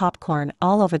pieces of popcorn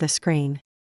all over the screen.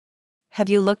 Have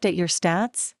you looked at your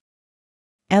stats?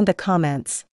 And the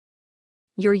comments.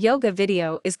 Your yoga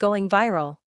video is going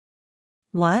viral.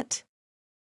 What?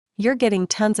 You're getting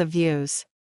tons of views.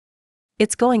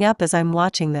 It's going up as I'm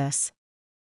watching this.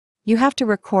 You have to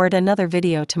record another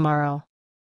video tomorrow.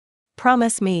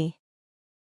 Promise me.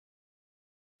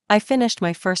 I finished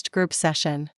my first group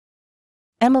session.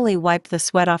 Emily wiped the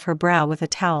sweat off her brow with a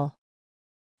towel.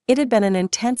 It had been an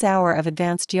intense hour of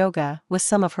advanced yoga with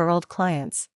some of her old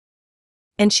clients.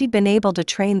 And she'd been able to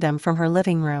train them from her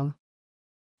living room.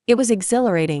 It was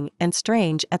exhilarating and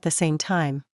strange at the same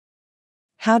time.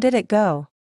 How did it go?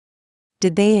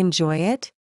 Did they enjoy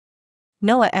it?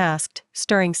 Noah asked,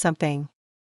 stirring something.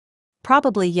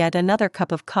 Probably yet another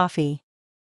cup of coffee.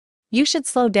 You should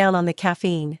slow down on the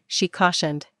caffeine, she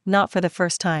cautioned, not for the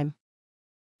first time.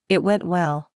 It went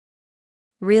well.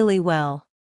 Really well.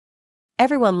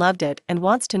 Everyone loved it and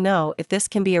wants to know if this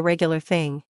can be a regular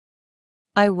thing.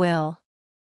 I will.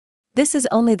 This is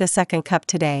only the second cup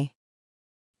today.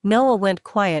 Noah went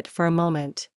quiet for a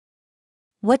moment.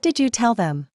 What did you tell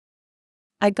them?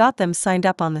 I got them signed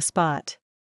up on the spot.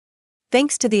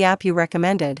 Thanks to the app you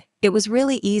recommended, it was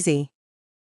really easy.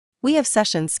 We have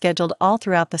sessions scheduled all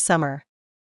throughout the summer.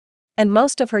 And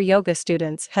most of her yoga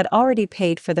students had already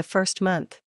paid for the first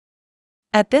month.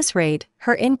 At this rate,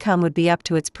 her income would be up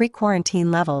to its pre-quarantine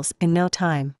levels in no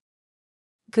time.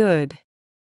 Good.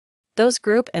 Those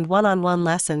group and one-on-one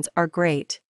lessons are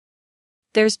great.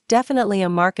 There's definitely a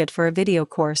market for a video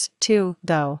course, too,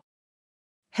 though.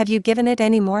 Have you given it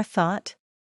any more thought?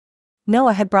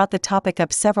 Noah had brought the topic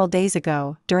up several days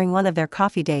ago during one of their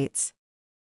coffee dates.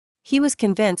 He was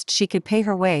convinced she could pay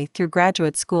her way through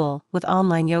graduate school with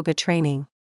online yoga training.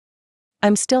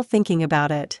 I'm still thinking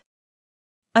about it.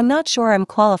 I'm not sure I'm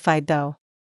qualified though.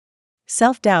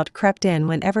 Self-doubt crept in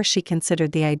whenever she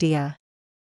considered the idea.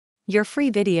 Your free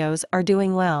videos are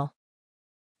doing well.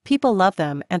 People love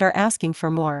them and are asking for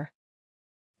more.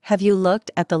 Have you looked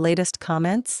at the latest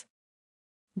comments?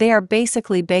 They are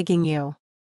basically begging you.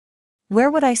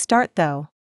 Where would I start though?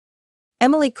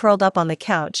 Emily curled up on the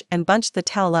couch and bunched the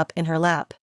towel up in her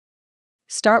lap.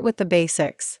 Start with the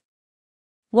basics.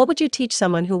 What would you teach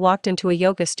someone who walked into a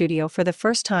yoga studio for the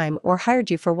first time or hired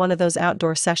you for one of those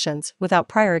outdoor sessions without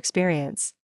prior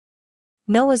experience?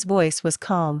 Noah's voice was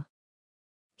calm.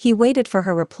 He waited for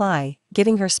her reply,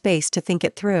 giving her space to think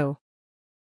it through.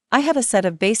 I have a set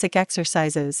of basic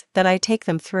exercises that I take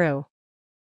them through.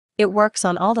 It works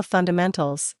on all the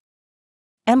fundamentals.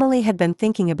 Emily had been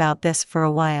thinking about this for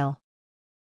a while.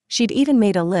 She'd even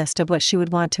made a list of what she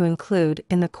would want to include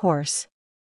in the course.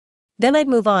 Then I'd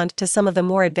move on to some of the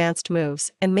more advanced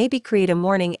moves and maybe create a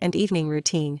morning and evening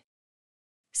routine.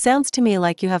 Sounds to me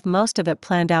like you have most of it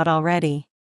planned out already.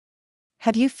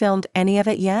 Have you filmed any of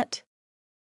it yet?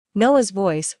 Noah's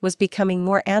voice was becoming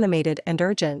more animated and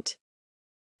urgent.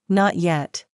 Not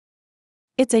yet.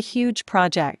 It's a huge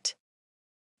project.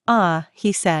 Ah,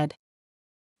 he said.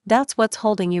 That's what's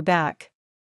holding you back.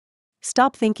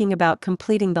 Stop thinking about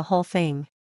completing the whole thing.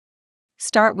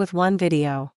 Start with one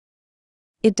video.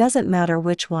 It doesn't matter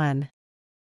which one.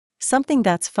 Something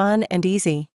that's fun and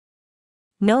easy.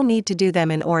 No need to do them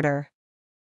in order.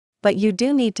 But you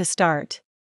do need to start.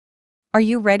 Are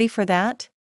you ready for that?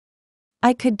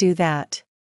 I could do that.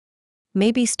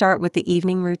 Maybe start with the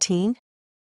evening routine?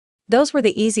 Those were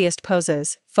the easiest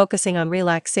poses, focusing on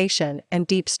relaxation and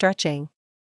deep stretching.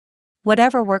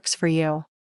 Whatever works for you.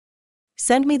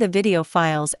 Send me the video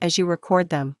files as you record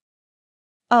them.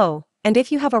 Oh, and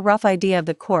if you have a rough idea of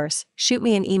the course, shoot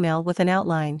me an email with an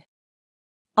outline.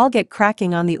 I'll get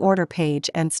cracking on the order page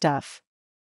and stuff.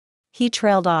 He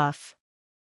trailed off.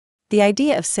 The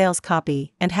idea of sales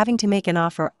copy and having to make an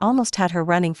offer almost had her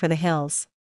running for the hills.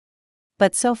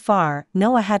 But so far,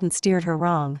 Noah hadn't steered her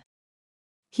wrong.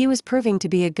 He was proving to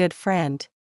be a good friend.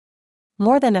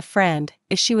 More than a friend,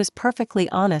 if she was perfectly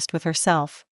honest with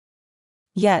herself.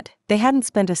 Yet, they hadn't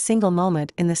spent a single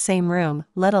moment in the same room,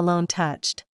 let alone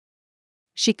touched.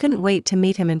 She couldn't wait to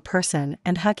meet him in person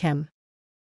and hug him.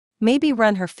 Maybe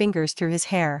run her fingers through his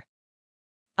hair.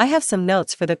 "I have some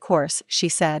notes for the course," she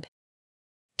said.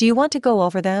 "Do you want to go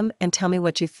over them and tell me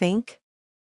what you think?"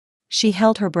 She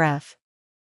held her breath.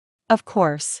 "Of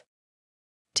course.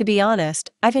 To be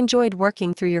honest, I've enjoyed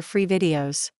working through your free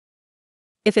videos.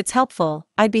 If it's helpful,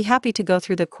 I'd be happy to go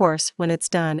through the course when it's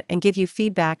done and give you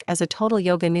feedback as a total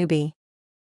yoga newbie."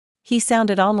 He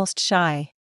sounded almost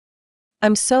shy.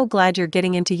 "I'm so glad you're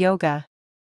getting into yoga.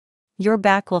 Your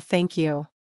back will thank you."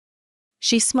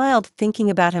 She smiled, thinking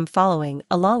about him following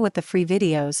along with the free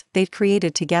videos they'd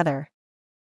created together.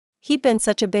 He'd been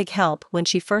such a big help when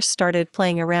she first started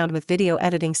playing around with video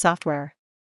editing software.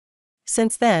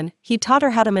 Since then, he taught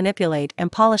her how to manipulate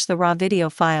and polish the raw video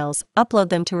files, upload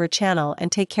them to her channel,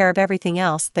 and take care of everything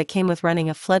else that came with running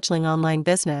a fledgling online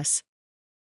business.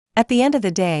 At the end of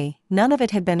the day, none of it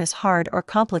had been as hard or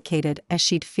complicated as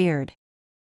she'd feared.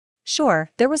 Sure,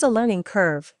 there was a learning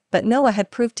curve, but Noah had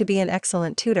proved to be an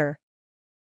excellent tutor.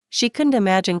 She couldn't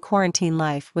imagine quarantine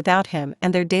life without him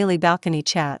and their daily balcony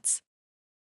chats.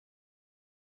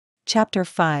 Chapter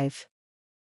 5.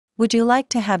 "Would you like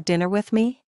to have dinner with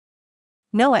me?"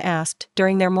 Noah asked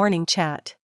during their morning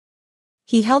chat.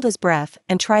 He held his breath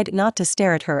and tried not to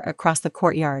stare at her across the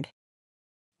courtyard.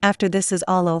 "After this is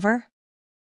all over?"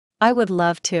 "I would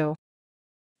love to."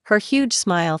 Her huge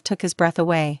smile took his breath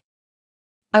away.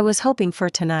 "I was hoping for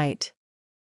tonight."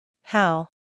 "How?"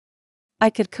 "I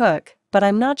could cook, but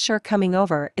I'm not sure coming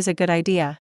over is a good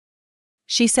idea."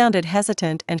 She sounded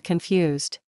hesitant and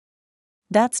confused.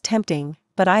 "That's tempting,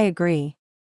 but I agree.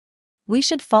 We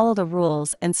should follow the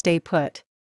rules and stay put.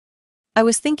 I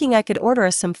was thinking I could order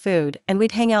us some food and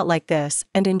we'd hang out like this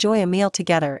and enjoy a meal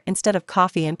together instead of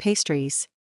coffee and pastries."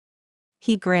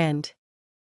 He grinned.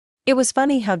 It was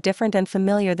funny how different and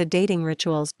familiar the dating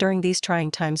rituals during these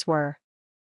trying times were.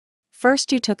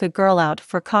 "First you took a girl out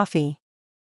for coffee."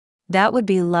 "That would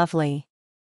be lovely."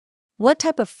 "What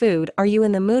type of food are you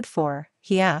in the mood for?"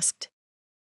 he asked.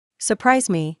 "Surprise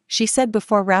me," she said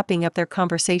before wrapping up their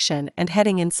conversation and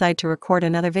heading inside to record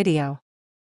another video.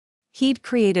 He'd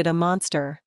created a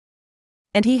monster.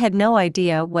 And he had no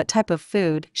idea what type of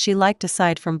food she liked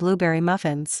aside from blueberry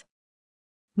muffins.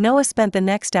 Noah spent the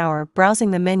next hour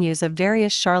browsing the menus of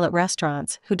various Charlotte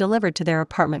restaurants who delivered to their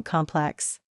apartment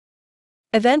complex.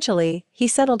 Eventually, he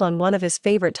settled on one of his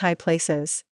favorite Thai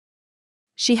places.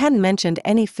 She hadn't mentioned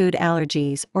any food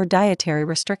allergies or dietary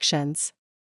restrictions.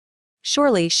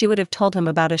 Surely she would have told him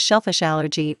about a shellfish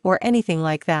allergy or anything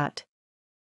like that.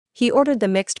 He ordered the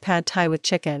mixed pad thai with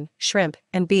chicken, shrimp,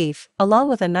 and beef, along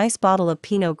with a nice bottle of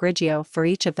Pinot Grigio for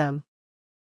each of them.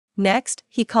 Next,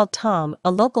 he called Tom,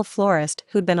 a local florist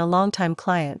who'd been a longtime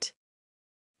client.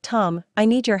 "Tom, I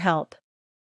need your help.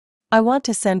 I want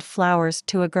to send flowers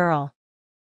to a girl.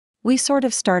 We sort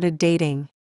of started dating."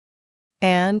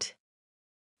 "And?"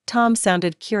 Tom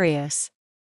sounded curious.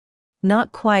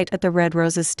 "Not quite at the red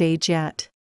roses stage yet."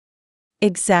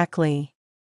 "Exactly.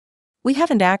 We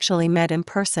haven't actually met in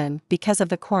person because of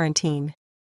the quarantine.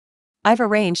 I've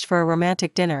arranged for a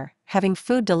romantic dinner, having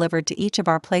food delivered to each of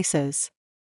our places.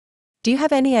 Do you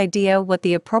have any idea what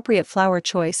the appropriate flower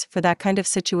choice for that kind of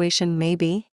situation may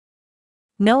be?"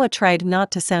 Noah tried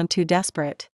not to sound too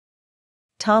desperate.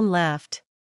 Tom laughed.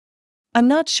 "I'm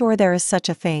not sure there is such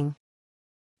a thing.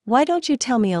 Why don't you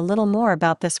tell me a little more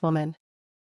about this woman?"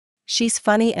 "She's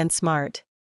funny and smart.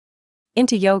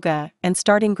 Into yoga and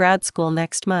starting grad school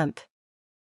next month.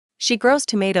 She grows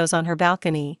tomatoes on her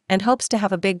balcony and hopes to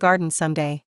have a big garden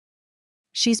someday.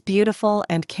 She's beautiful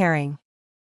and caring.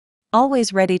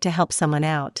 Always ready to help someone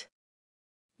out."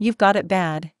 "You've got it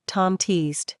bad," Tom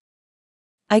teased.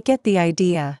 "I get the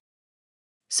idea.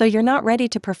 So you're not ready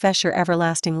to profess your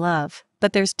everlasting love,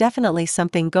 but there's definitely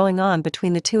something going on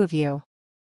between the two of you.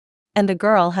 And the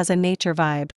girl has a nature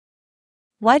vibe.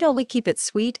 Why don't we keep it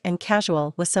sweet and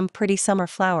casual with some pretty summer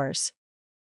flowers?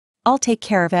 I'll take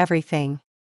care of everything."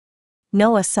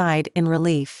 Noah sighed in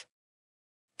relief.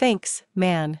 "Thanks,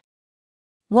 man.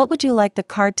 What would you like the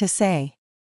card to say?"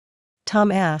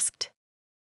 Tom asked.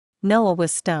 Noah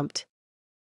was stumped.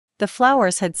 The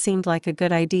flowers had seemed like a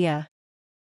good idea.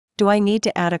 "Do I need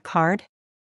to add a card?"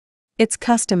 "It's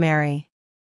customary.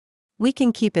 We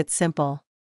can keep it simple.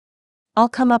 I'll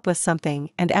come up with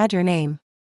something and add your name."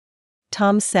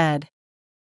 Tom said.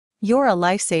 "You're a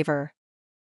lifesaver.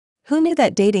 Who knew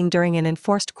that dating during an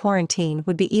enforced quarantine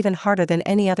would be even harder than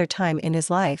any other time in his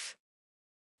life?"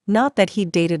 Not that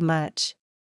he'd dated much.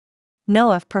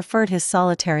 Noah preferred his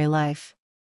solitary life.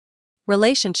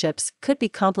 Relationships could be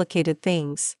complicated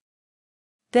things.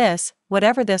 This,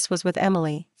 whatever this was with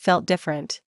Emily, felt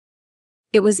different.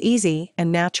 It was easy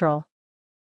and natural.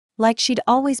 like she'd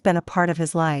always been a part of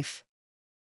his life.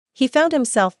 He found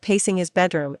himself pacing his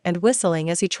bedroom and whistling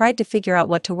as he tried to figure out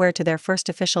what to wear to their first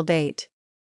official date.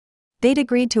 They'd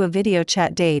agreed to a video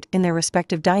chat date in their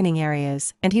respective dining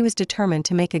areas, and he was determined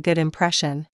to make a good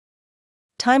impression.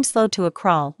 Time slowed to a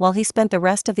crawl while he spent the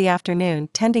rest of the afternoon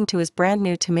tending to his brand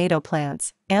new tomato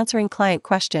plants, answering client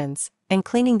questions, and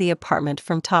cleaning the apartment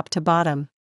from top to bottom.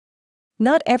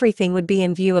 Not everything would be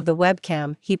in view of the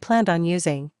webcam he planned on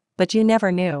using, but you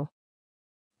never knew.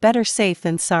 Better safe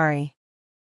than sorry.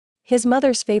 His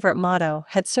mother's favorite motto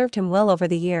had served him well over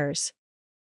the years.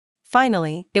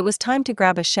 Finally, it was time to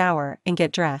grab a shower and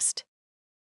get dressed.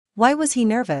 Why was he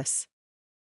nervous?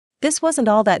 This wasn't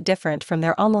all that different from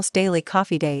their almost daily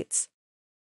coffee dates.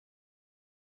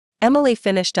 Emily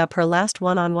finished up her last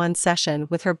one-on-one session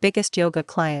with her biggest yoga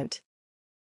client.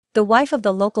 The wife of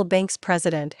the local bank's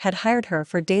president had hired her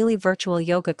for daily virtual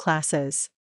yoga classes.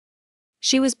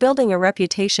 She was building a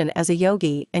reputation as a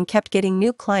yogi and kept getting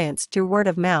new clients through word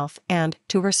of mouth and,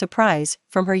 to her surprise,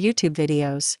 from her YouTube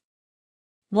videos.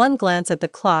 One glance at the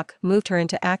clock moved her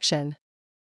into action.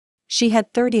 She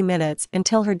had 30 minutes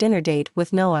until her dinner date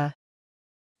with Noah.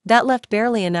 That left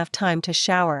barely enough time to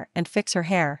shower and fix her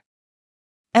hair.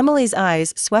 Emily's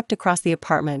eyes swept across the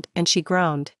apartment and she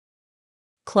groaned.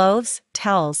 Clothes,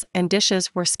 towels, and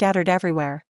dishes were scattered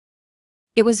everywhere.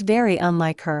 It was very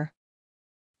unlike her.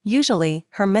 Usually,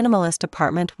 her minimalist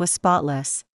apartment was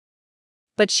spotless.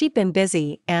 But she'd been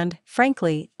busy and,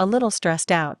 frankly, a little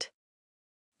stressed out.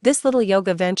 This little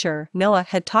yoga venture Noah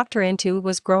had talked her into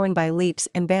was growing by leaps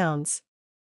and bounds.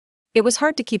 It was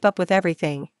hard to keep up with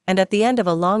everything, and at the end of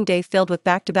a long day filled with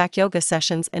back-to-back yoga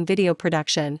sessions and video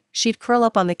production, she'd curl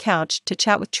up on the couch to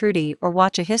chat with Trudy or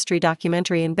watch a history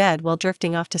documentary in bed while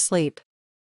drifting off to sleep.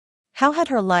 How had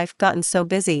her life gotten so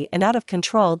busy and out of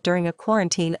control during a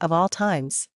quarantine of all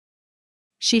times?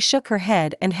 She shook her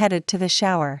head and headed to the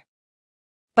shower.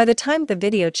 By the time the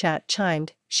video chat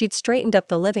chimed, she'd straightened up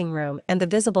the living room and the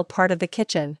visible part of the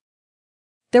kitchen.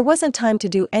 There wasn't time to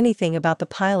do anything about the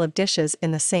pile of dishes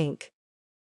in the sink.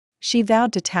 She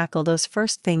vowed to tackle those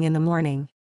first thing in the morning.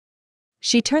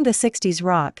 She turned the 60s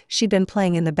rock she'd been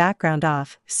playing in the background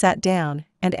off, sat down,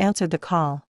 and answered the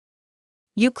call.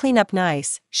 "You clean up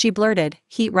nice," she blurted,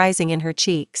 heat rising in her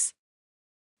cheeks.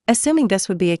 Assuming this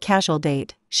would be a casual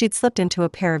date, she'd slipped into a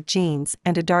pair of jeans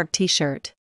and a dark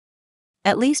t-shirt.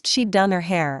 At least she'd done her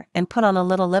hair and put on a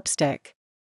little lipstick.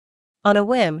 On a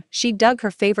whim, she dug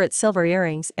her favorite silver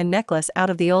earrings and necklace out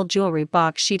of the old jewelry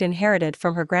box she'd inherited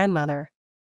from her grandmother.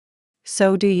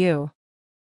 "So do you.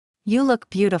 You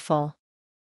look beautiful."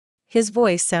 His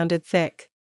voice sounded thick.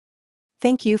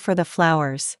 "Thank you for the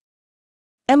flowers."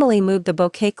 Emily moved the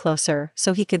bouquet closer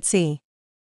so he could see.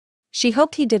 She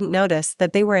hoped he didn't notice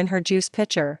that they were in her juice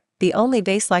pitcher, the only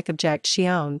vase-like object she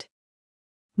owned.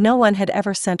 No one had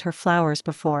ever sent her flowers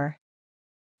before.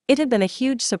 It had been a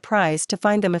huge surprise to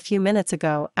find them a few minutes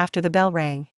ago after the bell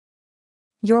rang.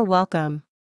 "You're welcome.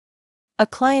 A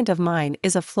client of mine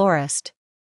is a florist.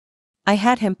 I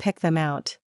had him pick them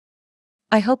out.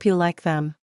 I hope you like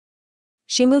them."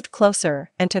 She moved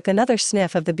closer and took another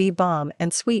sniff of the bee balm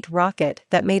and sweet rocket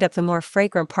that made up the more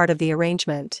fragrant part of the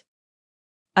arrangement.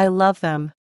 "I love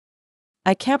them.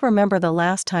 I can't remember the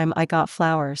last time I got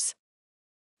flowers."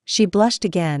 She blushed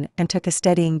again and took a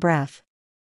steadying breath.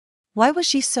 Why was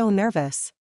she so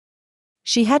nervous?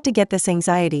 She had to get this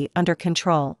anxiety under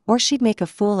control or she'd make a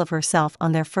fool of herself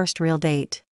on their first real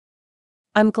date.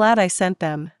 "I'm glad I sent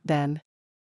them, then."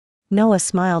 Noah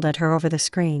smiled at her over the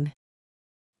screen.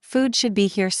 "Food should be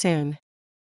here soon."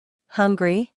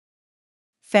 "Hungry?"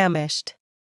 "Famished.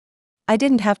 I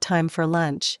didn't have time for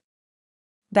lunch."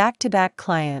 Back-to-back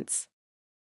clients.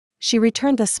 She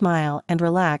returned the smile and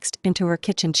relaxed into her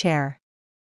kitchen chair.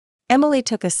 Emily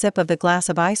took a sip of the glass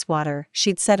of ice water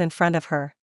she'd set in front of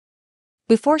her.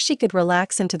 Before she could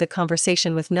relax into the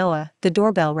conversation with Noah, the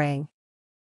doorbell rang.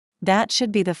 "That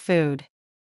should be the food.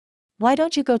 Why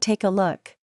don't you go take a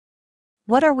look?"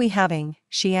 "What are we having?"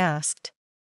 she asked.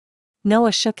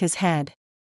 Noah shook his head.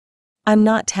 "I'm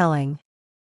not telling.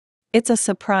 It's a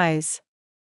surprise."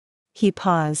 He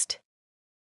paused.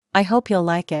 "I hope you'll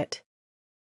like it."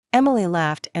 Emily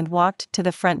laughed and walked to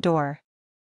the front door.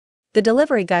 The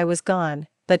delivery guy was gone,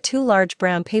 but 2 large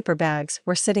brown paper bags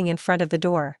were sitting in front of the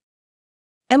door.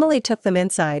 Emily took them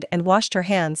inside and washed her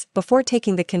hands before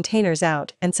taking the containers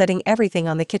out and setting everything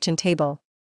on the kitchen table.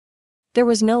 There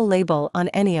was no label on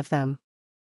any of them.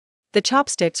 The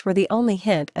chopsticks were the only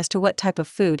hint as to what type of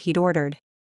food he'd ordered.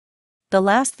 The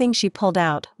last thing she pulled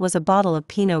out was a bottle of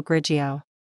Pinot Grigio.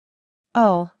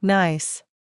 "Oh, nice.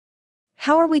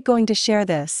 How are we going to share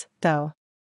this, though?"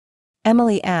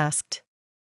 Emily asked.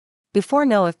 Before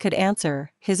Noah could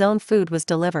answer, his own food was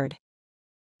delivered.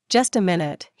 "Just a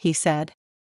minute," he said.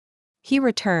 He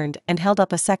returned and held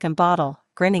up a second bottle,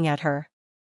 grinning at her.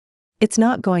 "It's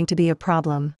not going to be a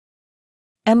problem."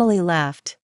 Emily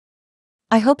laughed.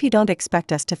 "I hope you don't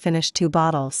expect us to finish 2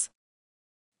 bottles.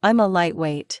 I'm a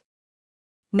lightweight."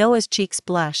 Noah's cheeks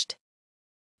blushed.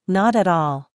 "Not at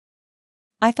all.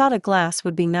 I thought a glass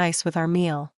would be nice with our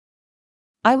meal."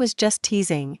 "I was just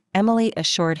teasing," Emily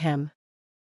assured him.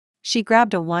 She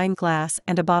grabbed a wine glass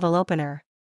and a bottle opener.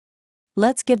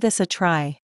 "Let's give this a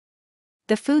try."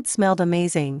 The food smelled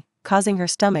amazing, causing her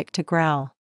stomach to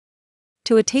growl.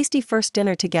 To a tasty first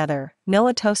dinner together,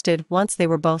 Noah toasted once they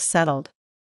were both settled.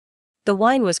 The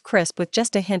wine was crisp with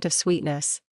just a hint of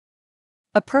sweetness.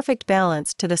 A perfect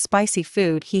balance to the spicy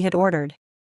food he had ordered.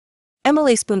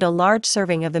 Emily spooned a large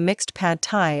serving of the mixed pad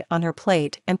thai on her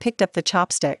plate and picked up the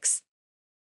chopsticks.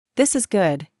 "This is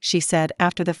good," she said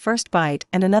after the first bite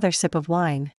and another sip of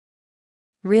wine.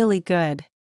 "Really good.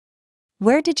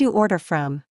 Where did you order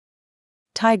from?"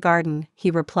 "Thai Garden,"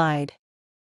 he replied.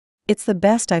 "It's the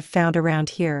best I've found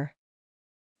around here.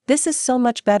 This is so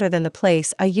much better than the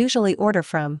place I usually order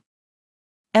from."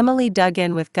 Emily dug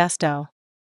in with gusto.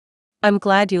 "I'm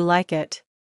glad you like it.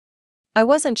 I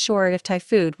wasn't sure if Thai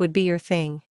food would be your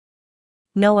thing."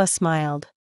 Noah smiled.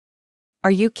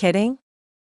 "Are you kidding?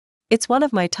 It's one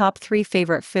of my top 3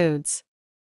 favorite foods."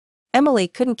 Emily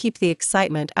couldn't keep the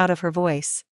excitement out of her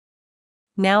voice.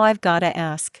 "Now I've gotta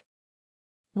ask.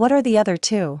 What are the other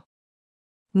 2?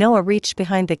 Noah reached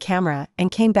behind the camera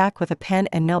and came back with a pen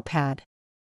and notepad.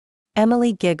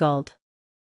 Emily giggled.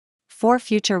 "For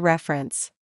future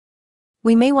reference.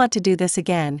 We may want to do this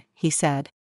again," he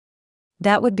said.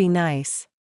 "That would be nice."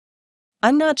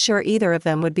 "I'm not sure either of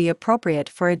them would be appropriate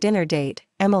for a dinner date,"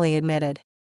 Emily admitted.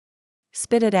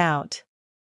 "Spit it out.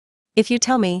 If you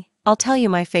tell me, I'll tell you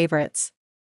my favorites."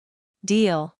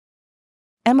 "Deal."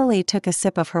 Emily took a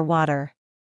sip of her water.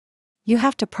 "You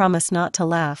have to promise not to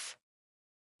laugh."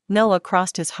 Noah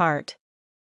crossed his heart.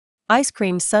 "Ice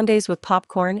cream sundaes with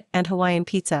popcorn and Hawaiian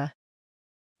pizza."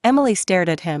 Emily stared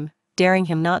at him, daring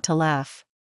him not to laugh.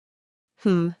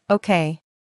 Okay.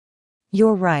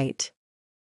 You're right.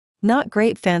 Not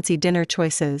great fancy dinner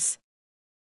choices.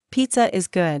 Pizza is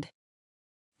good.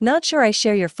 Not sure I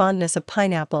share your fondness of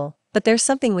pineapple, but there's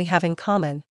something we have in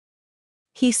common."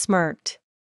 He smirked.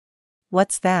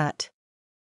 "What's that?"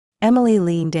 Emily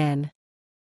leaned in.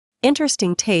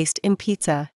 "Interesting taste in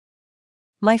pizza.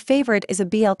 My favorite is a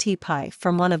BLT pie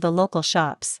from one of the local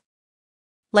shops."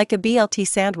 "Like a BLT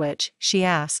sandwich?" she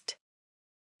asked.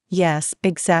 "Yes,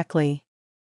 exactly.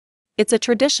 It's a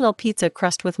traditional pizza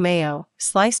crust with mayo,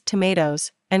 sliced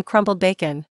tomatoes, and crumbled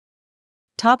bacon.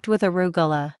 Topped with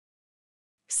arugula."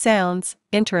 "Sounds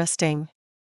interesting."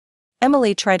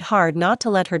 Emily tried hard not to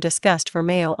let her disgust for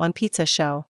mayo on pizza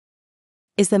show.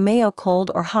 "Is the mayo cold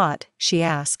or hot?" she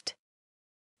asked.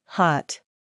 "Hot.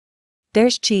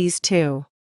 There's cheese too.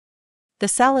 The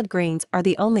salad greens are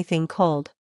the only thing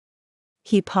cold."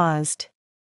 He paused.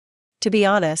 "To be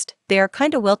honest, they are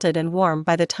kinda wilted and warm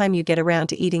by the time you get around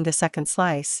to eating the second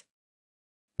slice.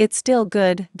 It's still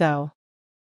good, though."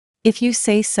 "If you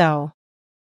say so."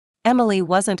 Emily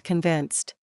wasn't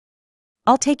convinced.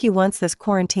 "I'll take you once this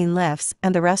quarantine lifts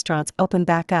and the restaurants open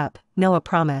back up," Noah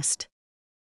promised.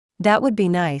 "That would be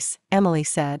nice," Emily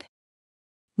said.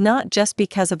 "Not just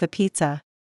because of the pizza.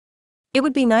 It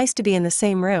would be nice to be in the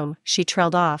same room," she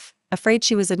trailed off, afraid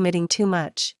she was admitting too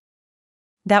much.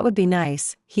 "That would be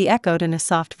nice," he echoed in a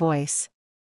soft voice.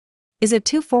 "Is it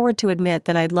too forward to admit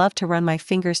that I'd love to run my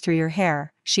fingers through your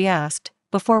hair?" she asked,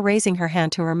 before raising her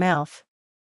hand to her mouth.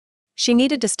 She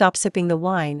needed to stop sipping the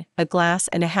wine, a glass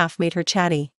and a half made her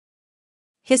chatty.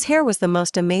 His hair was the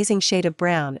most amazing shade of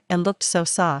brown and looked so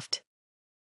soft.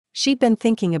 She'd been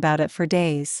thinking about it for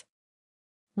days.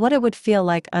 What it would feel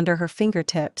like under her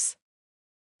fingertips.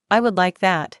 "I would like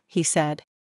that," he said.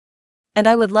 "And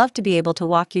I would love to be able to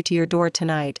walk you to your door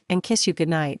tonight and kiss you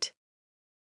goodnight."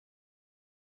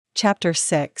 Chapter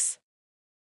 6.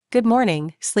 "Good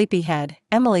morning, sleepyhead,"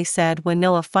 Emily said when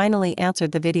Noah finally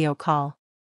answered the video call.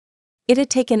 It had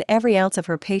taken every ounce of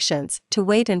her patience to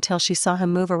wait until she saw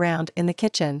him move around in the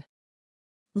kitchen.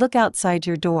 "Look outside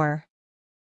your door."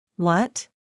 "What?"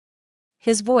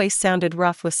 His voice sounded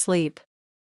rough with sleep.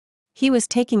 He was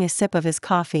taking a sip of his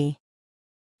coffee.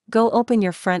 "Go open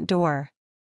your front door.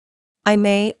 I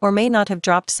may or may not have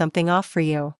dropped something off for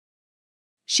you."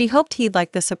 She hoped he'd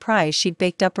like the surprise she'd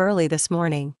baked up early this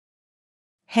morning.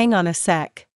 "Hang on a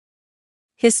sec."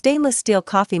 His stainless steel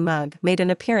coffee mug made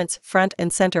an appearance front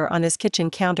and center on his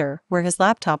kitchen counter where his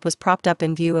laptop was propped up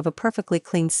in view of a perfectly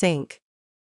clean sink.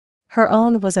 Her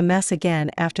own was a mess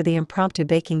again after the impromptu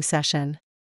baking session.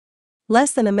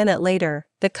 Less than a minute later,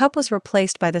 the cup was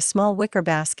replaced by the small wicker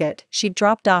basket she'd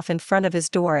dropped off in front of his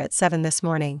door at 7 this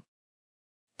morning.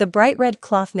 The bright red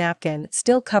cloth napkin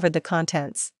still covered the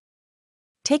contents.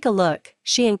 "Take a look,"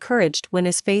 she encouraged when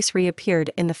his face reappeared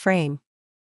in the frame.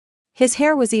 His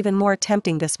hair was even more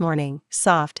tempting this morning,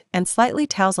 soft and slightly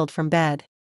tousled from bed.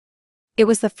 It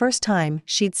was the first time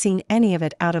she'd seen any of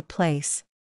it out of place.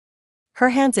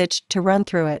 Her hands itched to run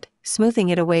through it, smoothing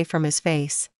it away from his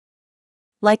face.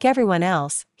 Like everyone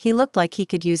else, he looked like he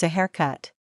could use a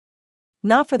haircut.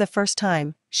 Not for the first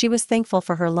time, she was thankful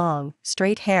for her long,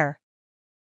 straight hair.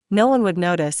 No one would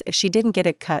notice if she didn't get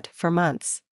it cut for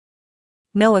months.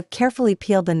 Noah carefully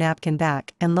peeled the napkin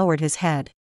back and lowered his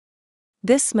head.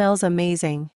 "This smells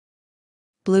amazing.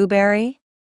 Blueberry?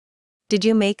 Did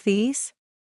you make these?"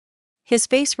 His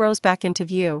face rose back into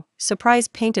view, surprise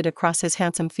painted across his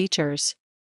handsome features.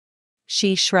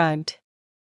 She shrugged.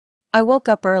 "I woke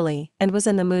up early and was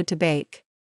in the mood to bake.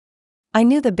 I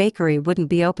knew the bakery wouldn't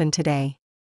be open today."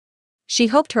 She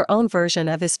hoped her own version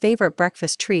of his favorite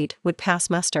breakfast treat would pass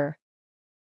muster.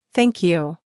 "Thank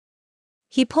you."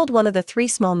 He pulled one of the 3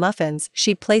 small muffins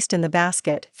she'd placed in the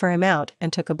basket for him out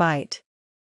and took a bite.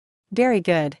 "Very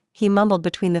good," he mumbled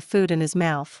between the food in his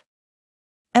mouth.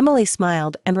 Emily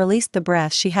smiled and released the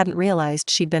breath she hadn't realized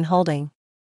she'd been holding.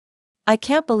 "I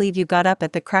can't believe you got up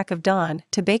at the crack of dawn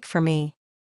to bake for me."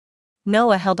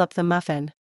 Noah held up the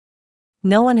muffin.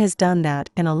 "No one has done that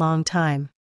in a long time."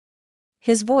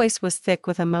 His voice was thick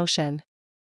with emotion.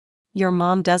 "Your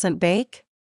mom doesn't bake?"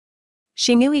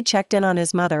 She knew he checked in on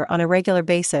his mother on a regular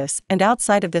basis and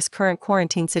outside of this current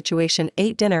quarantine situation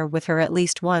ate dinner with her at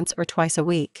least once or twice a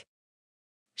week.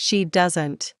 "She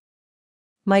doesn't.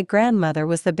 My grandmother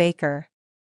was the baker.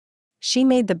 She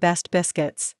made the best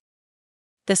biscuits."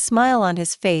 The smile on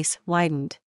his face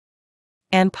widened.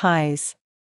 "And pies.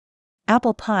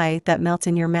 Apple pie that melts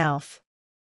in your mouth."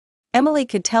 Emily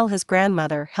could tell his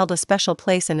grandmother held a special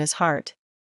place in his heart.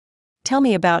 "Tell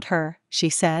me about her," she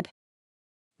said.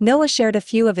 Noah shared a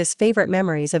few of his favorite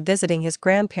memories of visiting his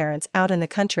grandparents out in the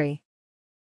country.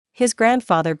 His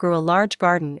grandfather grew a large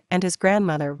garden and his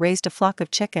grandmother raised a flock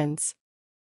of chickens.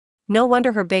 No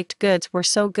wonder her baked goods were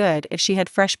so good if she had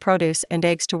fresh produce and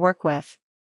eggs to work with.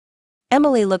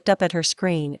 Emily looked up at her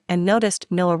screen and noticed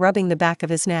Noah rubbing the back of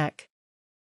his neck.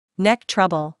 "Neck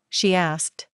trouble?" she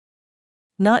asked.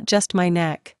 "Not just my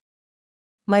neck.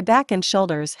 My back and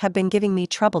shoulders have been giving me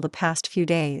trouble the past few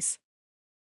days.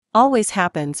 Always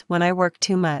happens when I work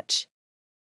too much.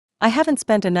 I haven't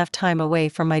spent enough time away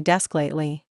from my desk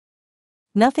lately.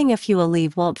 Nothing a few will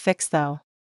leave won't fix though."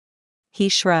 He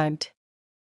shrugged.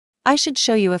 "I should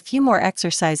show you a few more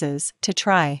exercises to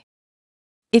try.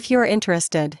 If you're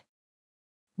interested."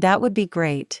 "That would be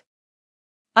great.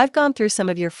 I've gone through some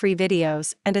of your free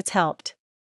videos and it's helped.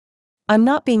 I'm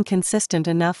not being consistent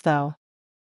enough though."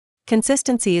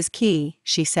 "Consistency is key,"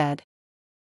 she said.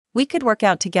 "We could work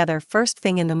out together first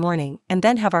thing in the morning and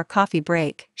then have our coffee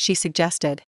break," she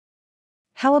suggested.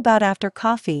 "How about after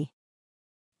coffee?"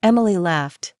 Emily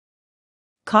laughed.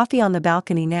 "Coffee on the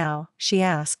balcony now?" she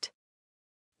asked.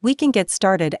 "We can get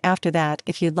started after that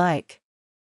if you'd like."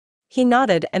 He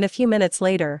nodded and a few minutes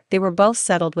later they were both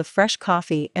settled with fresh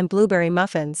coffee and blueberry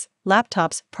muffins,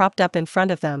 laptops propped up in front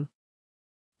of them.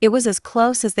 It was as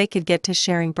close as they could get to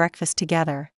sharing breakfast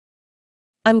together.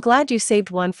 "I'm glad you saved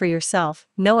one for yourself,"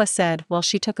 Noah said while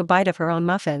she took a bite of her own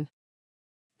muffin.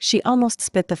 She almost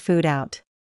spit the food out.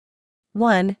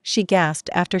 "One," she gasped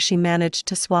after she managed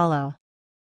to swallow.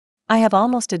 "I have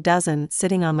almost a dozen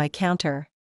sitting on my counter.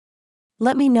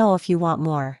 Let me know if you want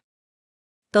more."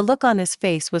 The look on his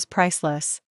face was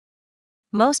priceless.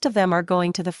 "Most of them are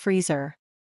going to the freezer.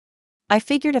 I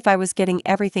figured if I was getting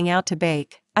everything out to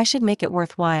bake, I should make it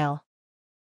worthwhile."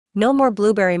 "No more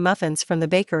blueberry muffins from the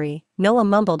bakery," Noah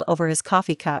mumbled over his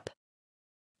coffee cup.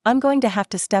 "I'm going to have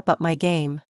to step up my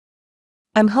game.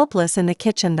 I'm hopeless in the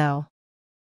kitchen though.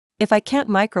 If I can't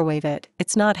microwave it,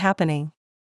 it's not happening."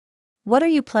 "What are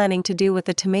you planning to do with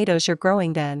the tomatoes you're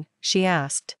growing then?" she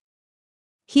asked.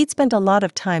 He'd spent a lot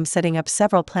of time setting up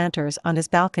several planters on his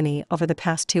balcony over the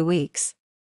past 2 weeks.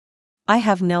 "I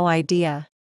have no idea.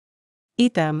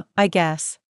 Eat them, I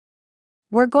guess."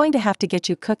 "We're going to have to get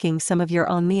you cooking some of your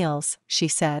own meals," she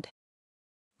said.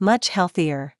 "Much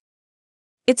healthier.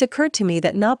 It's occurred to me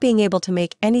that not being able to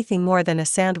make anything more than a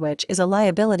sandwich is a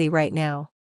liability right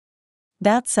now."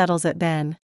 "That settles it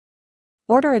then.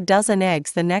 Order a dozen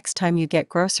eggs the next time you get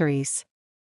groceries.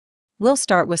 We'll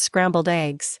start with scrambled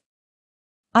eggs.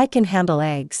 I can handle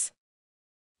eggs."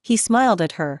 He smiled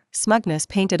at her, smugness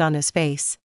painted on his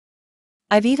face.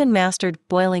 I've even mastered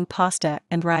boiling pasta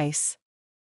and rice.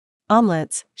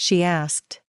 Omelets, she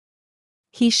asked.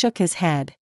 He shook his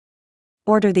head.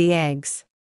 Order the eggs.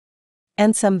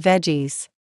 And some veggies.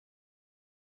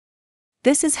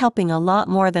 This is helping a lot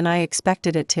more than I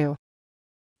expected it to.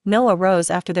 Noah rose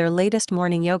after their latest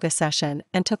morning yoga session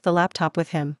and took the laptop with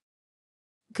him.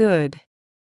 Good.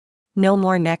 No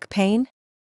more neck pain?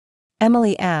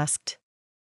 Emily asked.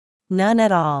 None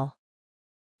at all.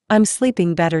 I'm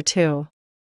sleeping better too.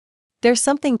 There's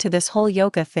something to this whole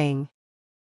yoga thing.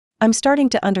 I'm starting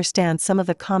to understand some of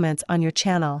the comments on your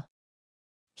channel.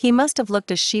 He must have looked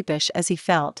as sheepish as he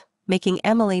felt, making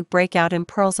Emily break out in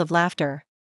pearls of laughter.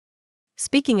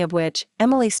 Speaking of which,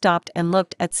 Emily stopped and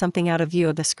looked at something out of view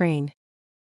of the screen.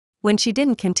 When she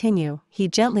didn't continue, he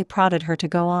gently prodded her to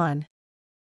go on.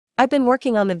 I've been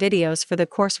working on the videos for the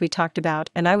course we talked about,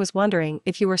 and I was wondering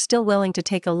if you were still willing to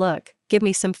take a look, give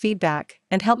me some feedback,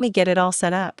 and help me get it all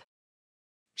set up.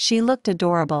 She looked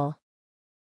adorable.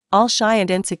 All shy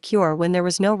and insecure when there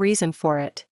was no reason for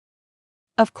it.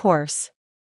 Of course.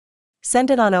 Send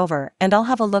it on over and I'll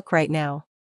have a look right now.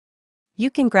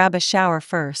 You can grab a shower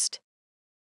first.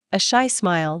 A shy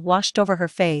smile washed over her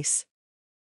face.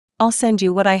 I'll send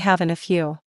you what I have in a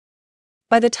few.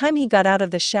 By the time he got out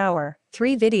of the shower,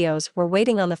 3 videos were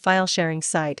waiting on the file sharing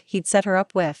site he'd set her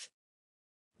up with.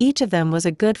 Each of them was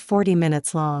a good 40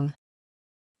 minutes long.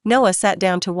 Noah sat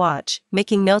down to watch,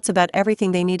 making notes about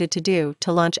everything they needed to do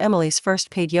to launch Emily's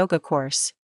first paid yoga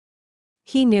course.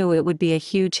 He knew it would be a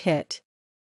huge hit.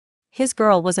 His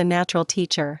girl was a natural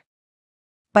teacher.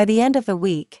 By the end of the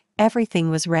week, everything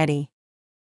was ready.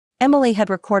 Emily had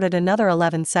recorded another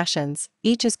 11 sessions,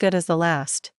 each as good as the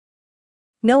last.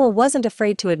 Noah wasn't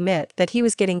afraid to admit that he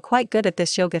was getting quite good at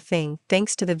this yoga thing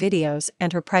thanks to the videos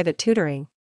and her private tutoring.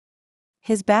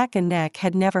 His back and neck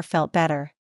had never felt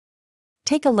better.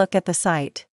 Take a look at the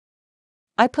site.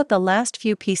 I put the last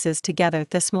few pieces together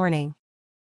this morning.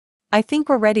 I think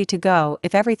we're ready to go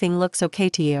if everything looks okay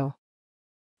to you.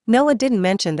 Noah didn't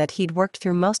mention that he'd worked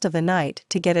through most of the night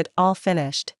to get it all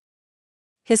finished.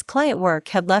 His client work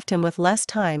had left him with less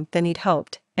time than he'd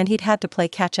hoped, and he'd had to play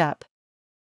catch up.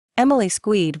 Emily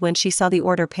squealed when she saw the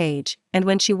order page, and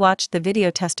when she watched the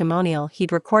video testimonial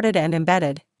he'd recorded and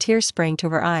embedded, tears sprang to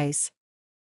her eyes.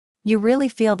 You really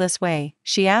feel this way?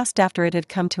 She asked after it had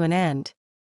come to an end.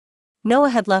 Noah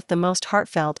had left the most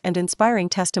heartfelt and inspiring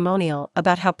testimonial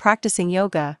about how practicing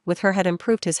yoga with her had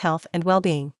improved his health and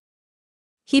well-being.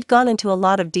 He'd gone into a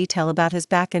lot of detail about his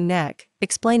back and neck,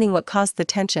 explaining what caused the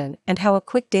tension and how a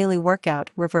quick daily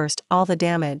workout reversed all the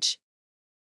damage.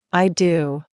 I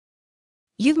do.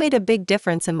 You've made a big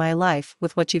difference in my life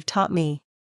with what you've taught me.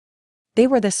 They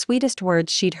were the sweetest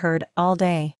words she'd heard all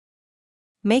day.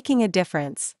 Making a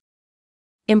difference.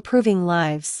 Improving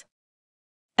lives.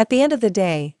 At the end of the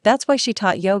day, that's why she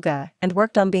taught yoga and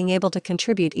worked on being able to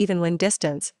contribute even when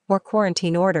distance, or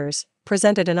quarantine orders,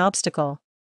 presented an obstacle.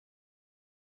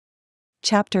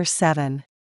 Chapter 7.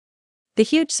 The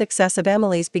huge success of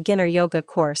Emily's beginner yoga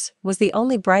course was the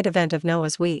only bright event of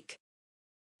Noah's week.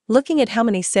 Looking at how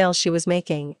many sales she was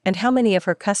making and how many of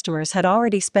her customers had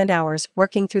already spent hours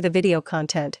working through the video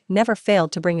content never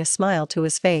failed to bring a smile to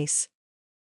his face.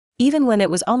 Even when it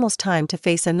was almost time to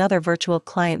face another virtual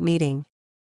client meeting.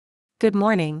 Good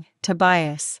morning,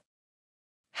 Tobias.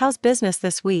 How's business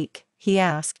this week? He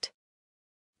asked.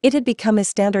 It had become his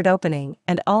standard opening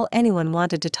and all anyone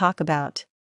wanted to talk about.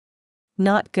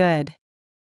 Not good.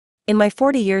 In my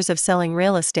 40 years of selling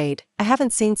real estate, I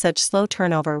haven't seen such slow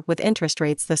turnover with interest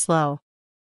rates this low.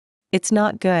 It's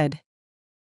not good.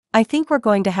 I think we're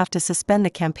going to have to suspend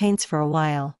the campaigns for a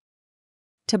while.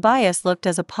 Tobias looked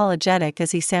as apologetic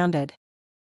as he sounded.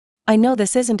 I know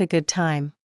this isn't a good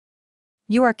time.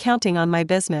 You are counting on my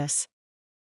business.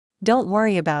 Don't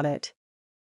worry about it.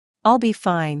 I'll be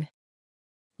fine.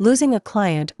 Losing a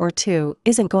client or two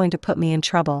isn't going to put me in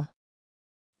trouble.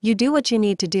 You do what you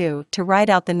need to do to ride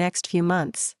out the next few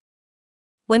months.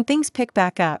 When things pick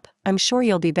back up, I'm sure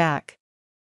you'll be back.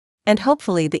 And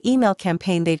hopefully the email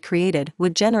campaign they'd created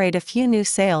would generate a few new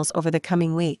sales over the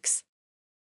coming weeks.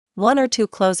 1 or 2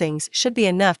 closings should be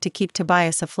enough to keep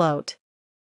Tobias afloat.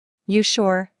 You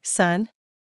sure, son?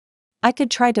 I could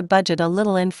try to budget a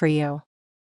little in for you.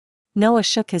 Noah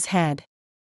shook his head.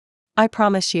 I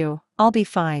promise you, I'll be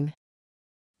fine.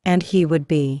 And he would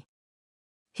be.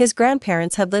 His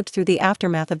grandparents had lived through the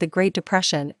aftermath of the Great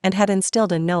Depression and had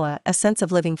instilled in Noah a sense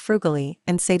of living frugally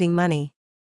and saving money.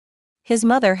 His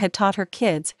mother had taught her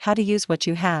kids how to use what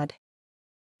you had.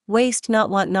 Waste not,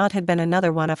 want not had been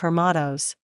another one of her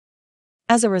mottos.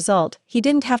 As a result, he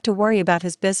didn't have to worry about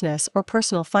his business or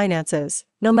personal finances,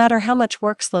 no matter how much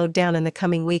work slowed down in the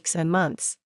coming weeks and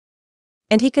months.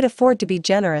 And he could afford to be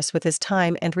generous with his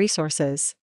time and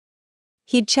resources.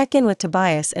 He'd check in with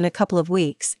Tobias in a couple of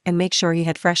weeks and make sure he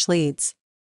had fresh leads.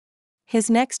 His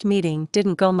next meeting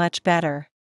didn't go much better.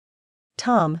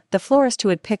 Tom, the florist who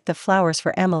had picked the flowers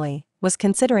for Emily, was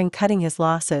considering cutting his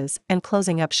losses and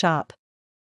closing up shop.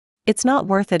 "It's not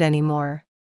worth it anymore.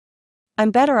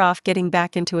 I'm better off getting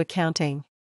back into accounting.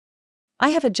 I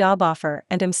have a job offer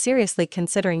and am seriously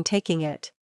considering taking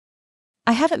it.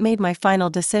 I haven't made my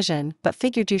final decision but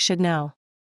figured you should know."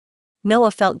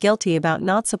 Noah felt guilty about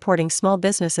not supporting small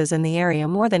businesses in the area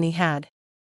more than he had.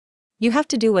 "You have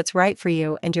to do what's right for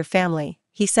you and your family,"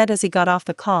 he said as he got off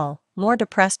the call, more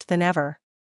depressed than ever.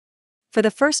 For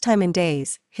the first time in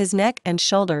days, his neck and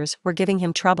shoulders were giving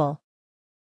him trouble.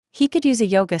 He could use a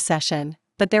yoga session,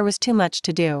 but there was too much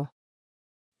to do.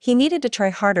 He needed to try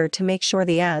harder to make sure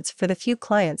the ads for the few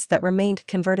clients that remained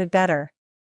converted better.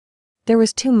 There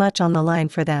was too much on the line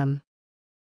for them.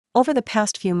 Over the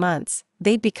past few months,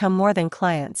 they'd become more than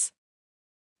clients.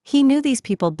 He knew these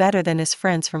people better than his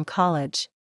friends from college.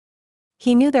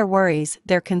 He knew their worries,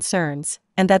 their concerns,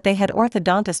 and that they had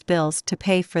orthodontist bills to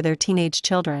pay for their teenage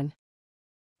children.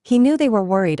 He knew they were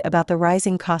worried about the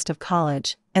rising cost of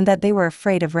college, and that they were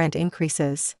afraid of rent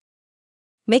increases.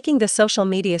 Making the social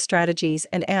media strategies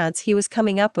and ads he was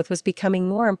coming up with was becoming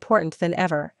more important than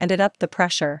ever, and it upped the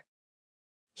pressure.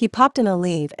 He popped in a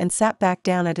leave and sat back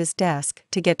down at his desk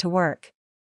to get to work.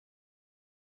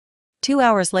 2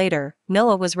 hours later,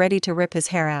 Noah was ready to rip his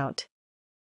hair out.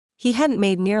 He hadn't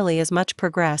made nearly as much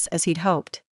progress as he'd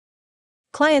hoped.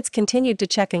 Clients continued to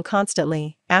check in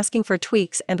constantly, asking for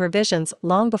tweaks and revisions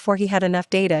long before he had enough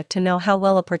data to know how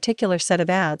well a particular set of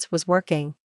ads was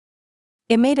working.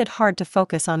 It made it hard to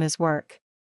focus on his work.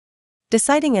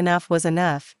 Deciding enough was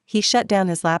enough, he shut down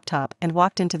his laptop and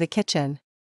walked into the kitchen.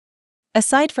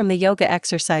 Aside from the yoga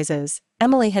exercises,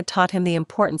 Emily had taught him the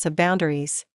importance of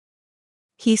boundaries.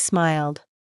 He smiled.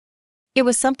 It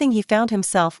was something he found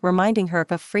himself reminding her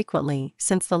of frequently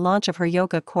since the launch of her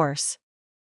yoga course.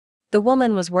 The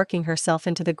woman was working herself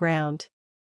into the ground.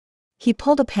 He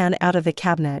pulled a pan out of the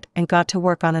cabinet and got to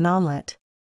work on an omelet.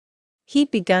 He'd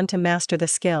begun to master the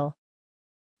skill.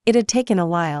 It had taken a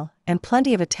while, and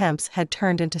plenty of attempts had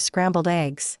turned into scrambled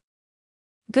eggs.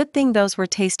 Good thing those were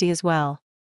tasty as well.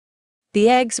 The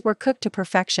eggs were cooked to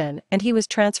perfection and he was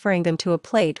transferring them to a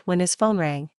plate when his phone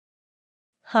rang.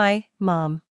 "Hi,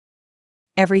 Mom.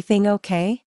 Everything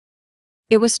okay?"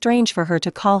 It was strange for her to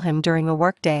call him during a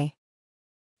workday.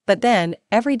 But then,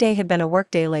 every day had been a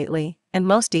workday lately, and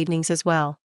most evenings as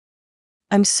well.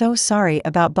 "I'm so sorry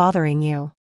about bothering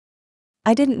you.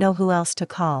 I didn't know who else to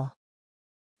call."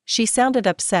 She sounded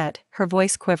upset, her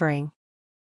voice quivering.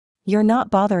 "You're not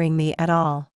bothering me at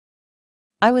all.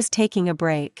 I was taking a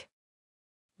break."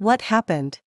 "What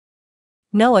happened?"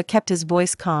 Noah kept his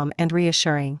voice calm and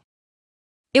reassuring.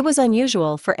 It was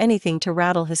unusual for anything to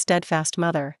rattle his steadfast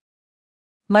mother.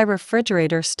 "My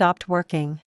refrigerator stopped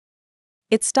working.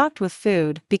 It's stocked with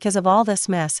food because of all this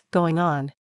mess going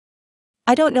on.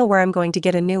 I don't know where I'm going to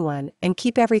get a new one and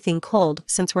keep everything cold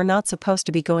since we're not supposed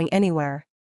to be going anywhere.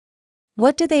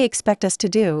 What do they expect us to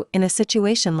do in a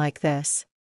situation like this?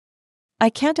 I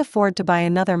can't afford to buy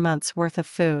another month's worth of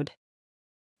food."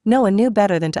 Noah knew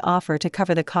better than to offer to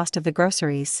cover the cost of the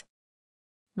groceries.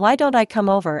 "Why don't I come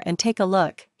over and take a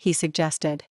look?" he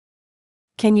suggested.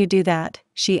 "Can you do that?"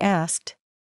 she asked.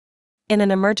 "In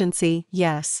an emergency,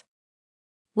 yes.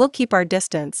 We'll keep our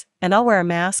distance, and I'll wear a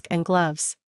mask and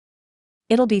gloves.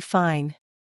 It'll be fine."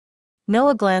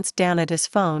 Noah glanced down at his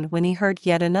phone when he heard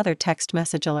yet another text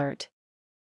message alert.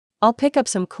 "I'll pick up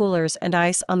some coolers and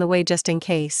ice on the way just in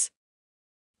case.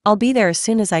 I'll be there as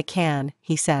soon as I can,"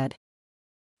 he said.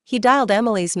 He dialed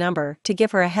Emily's number to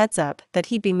give her a heads up that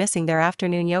he'd be missing their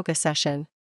afternoon yoga session.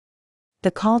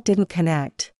 The call didn't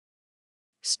connect.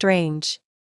 Strange.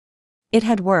 It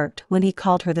had worked when he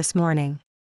called her this morning.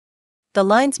 The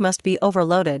lines must be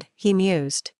overloaded, he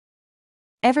mused.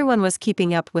 Everyone was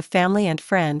keeping up with family and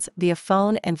friends via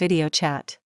phone and video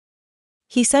chat.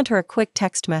 He sent her a quick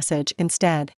text message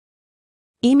instead.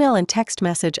 Email and text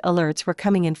message alerts were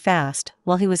coming in fast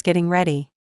while he was getting ready.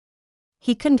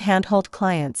 He couldn't handhold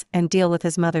clients and deal with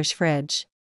his mother's fridge.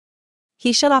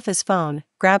 He shut off his phone,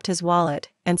 grabbed his wallet,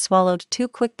 and swallowed 2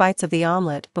 quick bites of the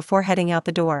omelet before heading out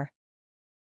the door.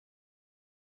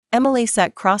 Emily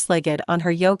sat cross-legged on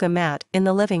her yoga mat in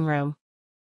the living room.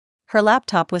 Her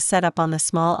laptop was set up on the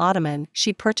small ottoman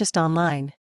she'd purchased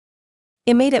online.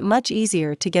 It made it much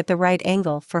easier to get the right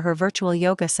angle for her virtual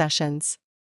yoga sessions.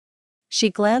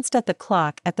 She glanced at the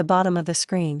clock at the bottom of the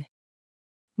screen.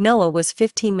 Noah was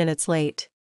 15 minutes late.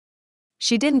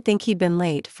 She didn't think he'd been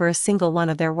late for a single one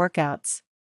of their workouts.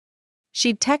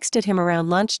 She'd texted him around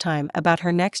lunchtime about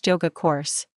her next yoga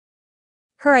course.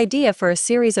 Her idea for a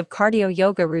series of cardio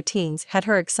yoga routines had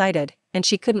her excited, and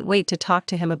she couldn't wait to talk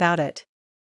to him about it.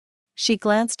 She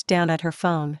glanced down at her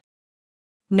phone.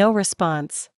 No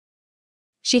response.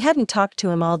 She hadn't talked to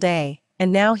him all day,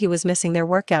 and now he was missing their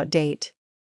workout date.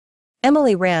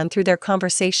 Emily ran through their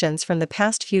conversations from the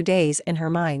past few days in her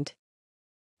mind.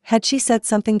 Had she said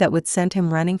something that would send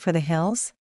him running for the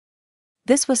hills?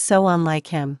 This was so unlike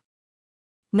him.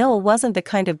 Noah wasn't the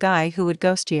kind of guy who would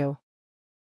ghost you.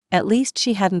 At least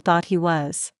she hadn't thought he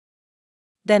was.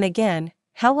 Then again,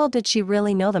 how well did she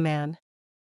really know the man?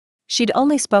 She'd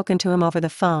only spoken to him over the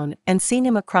phone and seen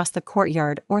him across the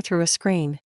courtyard or through a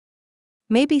screen.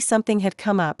 Maybe something had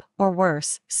come up, or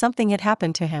worse, something had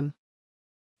happened to him.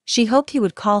 She hoped he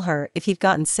would call her if he'd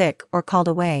gotten sick or called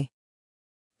away.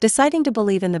 Deciding to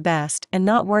believe in the best and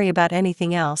not worry about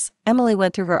anything else, Emily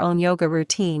went through her own yoga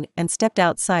routine and stepped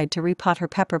outside to repot her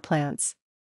pepper plants.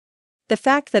 The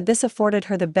fact that this afforded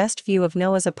her the best view of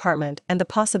Noah's apartment and the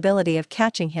possibility of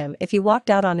catching him if he walked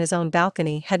out on his own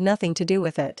balcony had nothing to do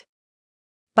with it.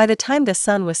 By the time the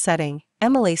sun was setting,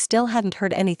 Emily still hadn't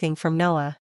heard anything from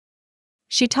Noah.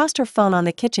 She tossed her phone on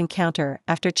the kitchen counter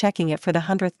after checking it for the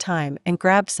 100th time and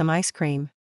grabbed some ice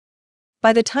cream.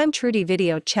 By the time Trudy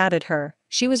video chatted her,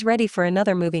 she was ready for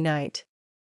another movie night.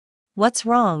 "What's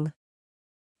wrong?"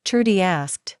 Trudy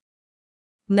asked.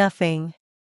 "Nothing.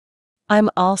 I'm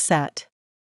all set.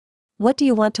 What do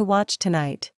you want to watch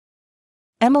tonight?"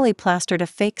 Emily plastered a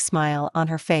fake smile on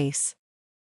her face.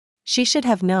 She should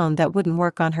have known that wouldn't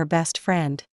work on her best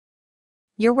friend.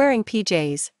 "You're wearing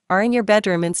PJs, are in your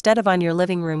bedroom instead of on your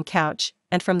living room couch,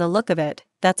 and from the look of it,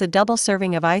 that's a double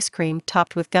serving of ice cream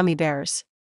topped with gummy bears.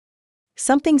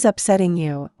 Something's upsetting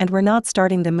you, and we're not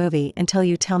starting the movie until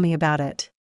you tell me about it."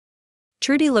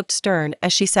 Trudy looked stern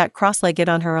as she sat cross-legged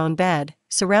on her own bed,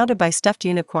 surrounded by stuffed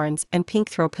unicorns and pink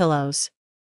throw pillows.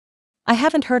 "I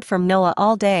haven't heard from Noah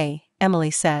all day,"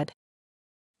 Emily said.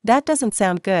 "That doesn't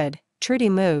sound good." Trudy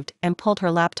moved and pulled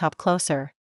her laptop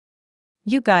closer.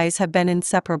 "You guys have been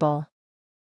inseparable."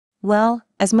 "Well,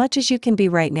 as much as you can be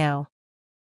right now."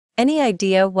 "Any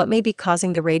idea what may be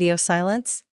causing the radio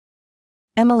silence?"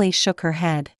 Emily shook her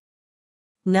head.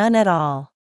 "None at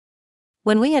all.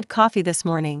 When we had coffee this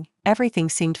morning, everything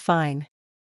seemed fine.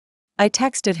 I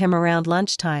texted him around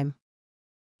lunchtime.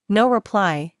 No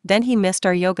reply, then he missed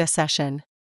our yoga session.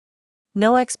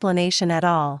 No explanation at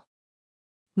all.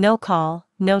 No call,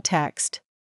 no text.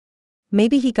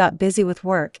 Maybe he got busy with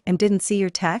work and didn't see your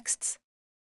texts?"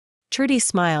 Trudy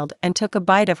smiled and took a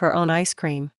bite of her own ice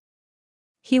cream.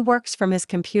 "He works from his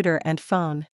computer and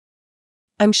phone.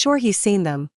 I'm sure he's seen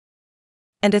them.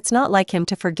 And it's not like him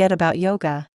to forget about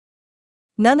yoga."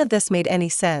 None of this made any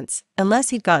sense, unless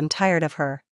he'd gotten tired of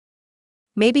her.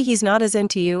 Maybe he's not as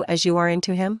into you as you are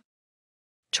into him?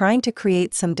 Trying to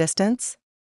create some distance?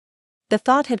 The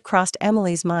thought had crossed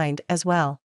Emily's mind as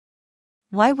well.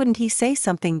 Why wouldn't he say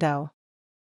something though?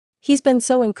 He's been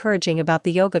so encouraging about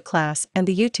the yoga class and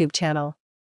the YouTube channel.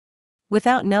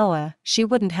 Without Noah, she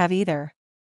wouldn't have either.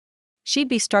 She'd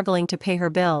be struggling to pay her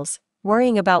bills,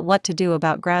 worrying about what to do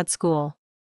about grad school.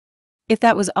 If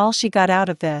that was all she got out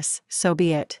of this, so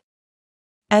be it.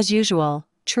 As usual,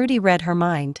 Trudy read her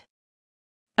mind.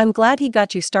 "I'm glad he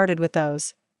got you started with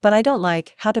those, but I don't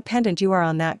like how dependent you are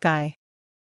on that guy.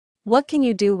 What can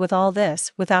you do with all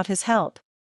this without his help?"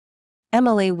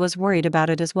 Emily was worried about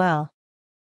it as well.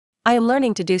 "I am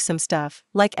learning to do some stuff,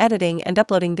 like editing and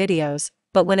uploading videos,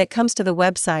 but when it comes to the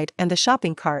website and the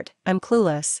shopping cart, I'm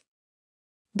clueless."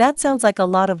 That sounds like a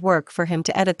lot of work for him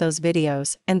to edit those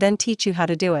videos and then teach you how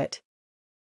to do it.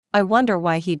 I wonder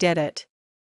why he did it.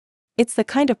 It's the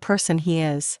kind of person he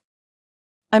is.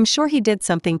 I'm sure he did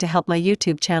something to help my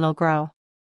YouTube channel grow.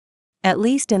 At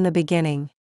least in the beginning.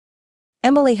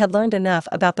 Emily had learned enough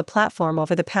about the platform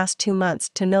over the past 2 months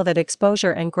to know that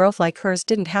exposure and growth like hers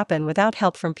didn't happen without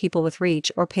help from people with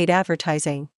reach or paid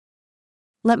advertising.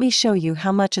 "Let me show you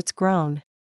how much it's grown."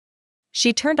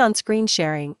 She turned on screen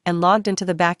sharing and logged into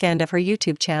the back end of her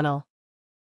YouTube channel.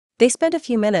 They spent a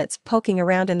few minutes poking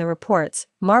around in the reports,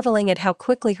 marveling at how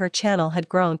quickly her channel had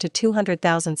grown to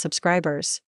 200,000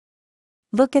 subscribers.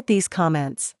 "Look at these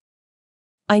comments.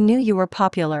 I knew you were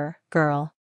popular,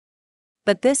 girl.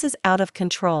 But this is out of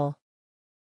control.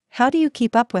 How do you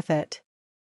keep up with it?"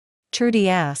 Trudy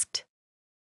asked.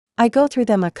 "I go through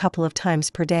them a couple of times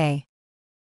per day.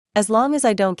 As long as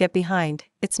I don't get behind,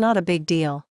 it's not a big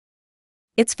deal.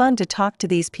 It's fun to talk to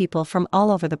these people from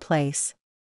all over the place.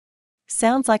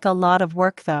 Sounds like a lot of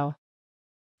work though.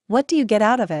 What do you get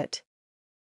out of it?"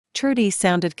 Trudy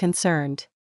sounded concerned.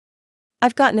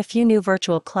 I've gotten a few new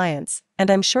virtual clients, and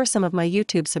I'm sure some of my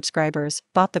YouTube subscribers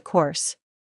bought the course.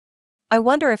 I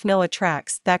wonder if Noah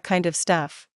tracks that kind of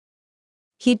stuff.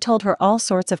 He'd told her all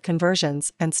sorts of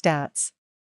conversions and stats.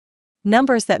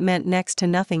 Numbers that meant next to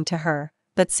nothing to her,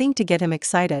 but seemed to get him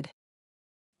excited.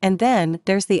 And then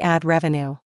there's the ad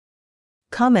revenue.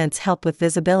 Comments help with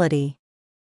visibility.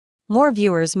 More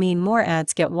viewers mean more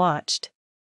ads get watched.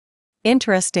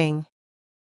 Interesting.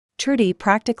 Trudy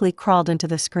practically crawled into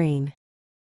the screen.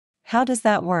 How does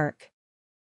that work?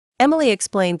 Emily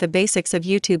explained the basics of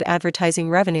YouTube advertising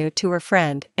revenue to her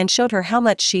friend and showed her how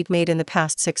much she'd made in the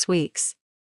past 6 weeks.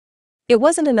 It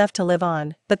wasn't enough to live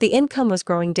on, but the income was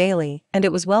growing daily, and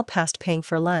it was well past paying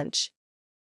for lunch.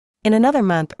 In another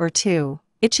month or 2,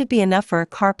 it should be enough for a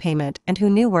car payment, and who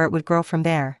knew where it would grow from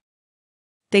there.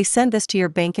 They send this to your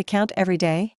bank account every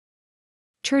day?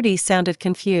 Trudy sounded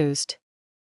confused.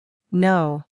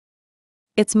 No.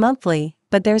 It's monthly,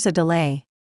 but there's a delay.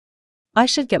 I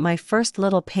should get my first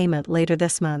little payment later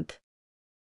this month.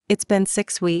 It's been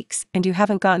 6 weeks, and you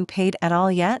haven't gotten paid at all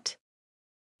yet?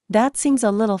 That seems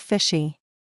a little fishy.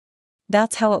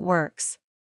 That's how it works.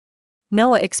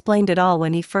 Noah explained it all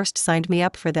when he first signed me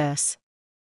up for this.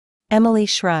 Emily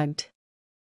shrugged.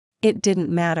 It didn't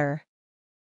matter.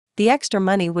 The extra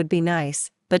money would be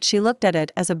nice, but she looked at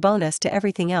it as a bonus to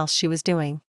everything else she was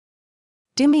doing.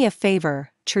 Do me a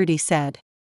favor, Trudy said.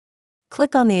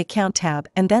 Click on the account tab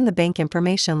and then the bank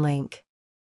information link.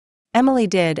 Emily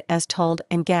did as told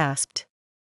and gasped.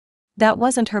 That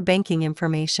wasn't her banking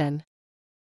information.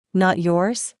 Not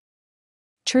yours?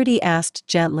 Trudy asked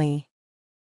gently.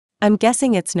 I'm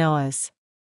guessing it's Noah's.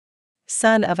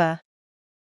 Son of a.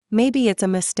 Maybe it's a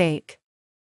mistake.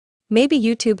 Maybe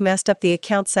YouTube messed up the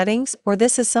account settings, or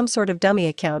this is some sort of dummy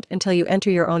account until you enter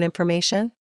your own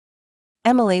information?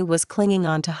 Emily was clinging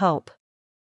on to hope.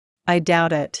 I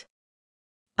doubt it.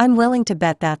 I'm willing to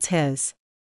bet that's his.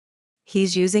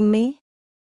 He's using me?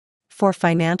 For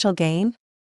financial gain?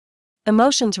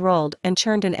 Emotions rolled and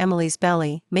churned in Emily's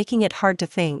belly, making it hard to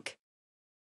think.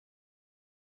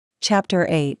 Chapter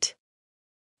 8.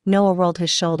 Noah rolled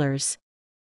his shoulders.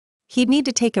 He'd need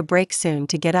to take a break soon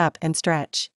to get up and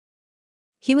stretch.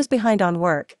 He was behind on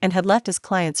work and had left his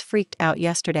clients freaked out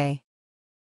yesterday.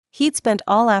 He'd spent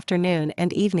all afternoon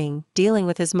and evening dealing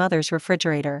with his mother's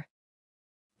refrigerator.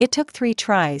 It took 3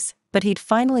 tries, but he'd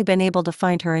finally been able to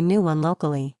find her a new one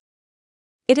locally.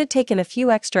 It had taken a few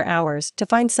extra hours to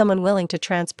find someone willing to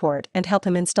transport and help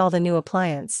him install the new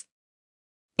appliance.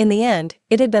 In the end,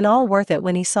 it had been all worth it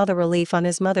when he saw the relief on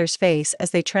his mother's face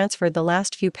as they transferred the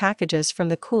last few packages from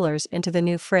the coolers into the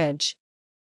new fridge.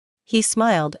 He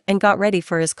smiled and got ready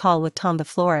for his call with Tom the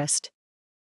florist.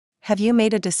 Have you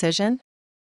made a decision?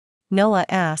 Noah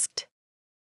asked.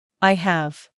 I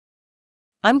have.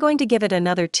 I'm going to give it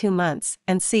another 2 months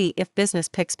and see if business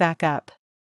picks back up.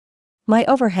 My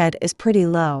overhead is pretty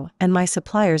low and my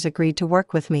suppliers agreed to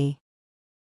work with me.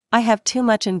 I have too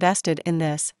much invested in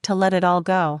this to let it all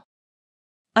go.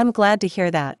 I'm glad to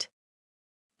hear that.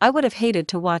 I would have hated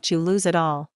to watch you lose it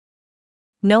all.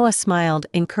 Noah smiled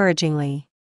encouragingly.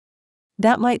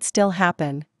 That might still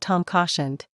happen, Tom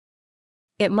cautioned.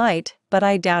 It might, but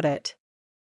I doubt it.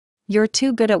 You're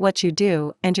too good at what you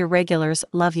do and your regulars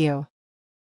love you.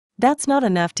 That's not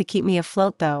enough to keep me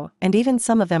afloat though, and even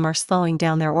some of them are slowing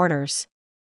down their orders.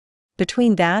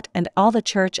 Between that and all the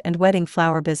church and wedding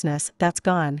flower business that's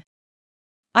gone.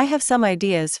 I have some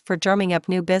ideas for drumming up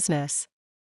new business.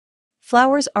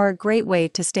 Flowers are a great way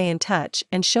to stay in touch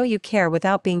and show you care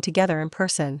without being together in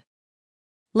person.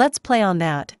 Let's play on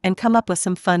that and come up with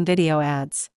some fun video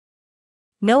ads.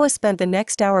 Noah spent the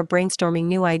next hour brainstorming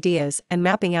new ideas and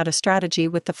mapping out a strategy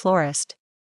with the florist.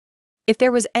 If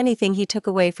there was anything he took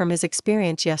away from his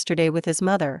experience yesterday with his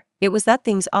mother, it was that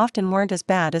things often weren't as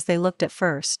bad as they looked at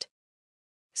first.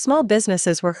 Small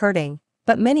businesses were hurting,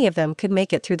 but many of them could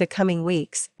make it through the coming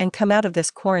weeks and come out of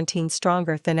this quarantine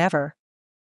stronger than ever.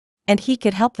 And he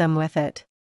could help them with it.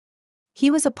 He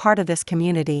was a part of this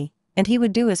community, and he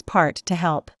would do his part to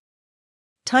help.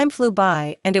 Time flew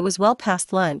by and it was well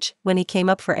past lunch when he came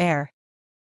up for air.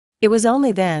 It was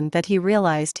only then that he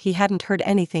realized he hadn't heard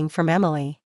anything from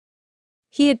Emily.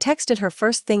 He had texted her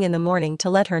first thing in the morning to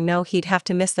let her know he'd have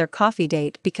to miss their coffee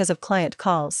date because of client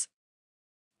calls.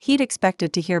 He'd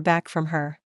expected to hear back from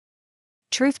her.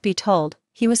 Truth be told,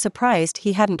 he was surprised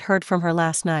he hadn't heard from her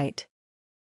last night.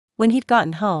 When he'd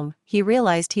gotten home, he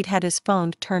realized he'd had his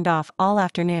phone turned off all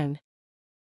afternoon.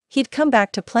 He'd come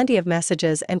back to plenty of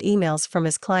messages and emails from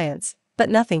his clients, but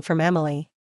nothing from Emily.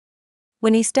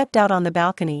 When he stepped out on the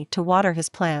balcony to water his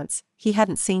plants, he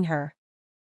hadn't seen her.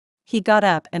 He got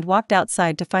up and walked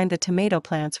outside to find the tomato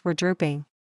plants were drooping.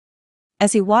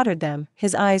 As he watered them,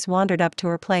 his eyes wandered up to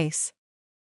her place.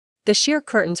 The sheer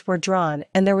curtains were drawn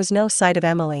and there was no sight of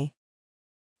Emily.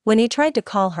 When he tried to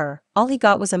call her, all he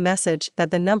got was a message that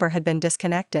the number had been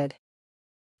disconnected.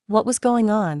 What was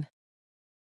going on?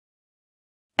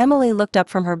 Emily looked up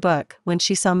from her book when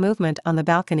she saw movement on the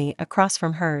balcony across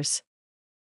from hers.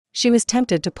 She was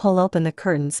tempted to pull open the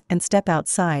curtains and step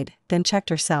outside, then checked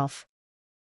herself.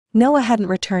 Noah hadn't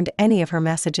returned any of her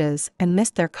messages and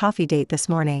missed their coffee date this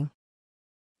morning.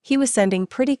 He was sending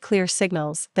pretty clear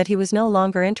signals that he was no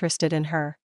longer interested in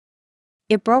her.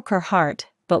 It broke her heart,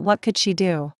 but what could she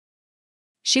do?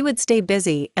 She would stay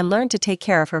busy and learn to take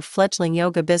care of her fledgling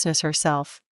yoga business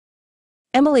herself.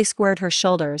 Emily squared her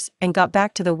shoulders and got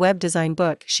back to the web design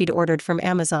book she'd ordered from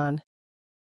Amazon.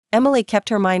 Emily kept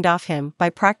her mind off him by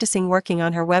practicing working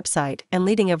on her website and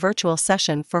leading a virtual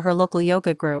session for her local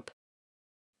yoga group.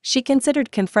 She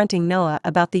considered confronting Noah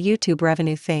about the YouTube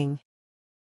revenue thing.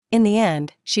 In the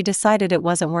end, she decided it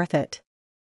wasn't worth it.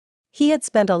 He had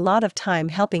spent a lot of time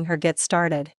helping her get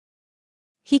started.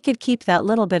 He could keep that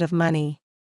little bit of money.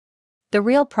 The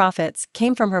real profits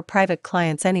came from her private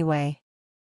clients anyway.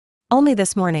 Only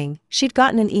this morning, she'd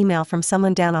gotten an email from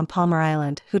someone down on Palmer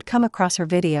Island who'd come across her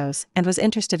videos and was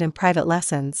interested in private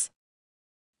lessons.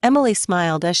 Emily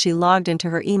smiled as she logged into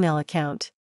her email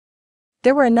account.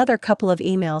 There were another couple of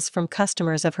emails from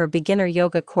customers of her beginner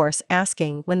yoga course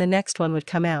asking when the next one would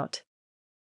come out.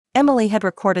 Emily had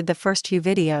recorded the first few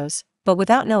videos, but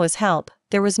without Noah's help,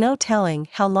 there was no telling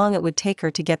how long it would take her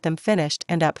to get them finished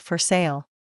and up for sale.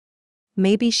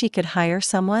 Maybe she could hire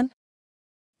someone?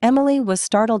 Emily was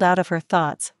startled out of her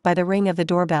thoughts by the ring of the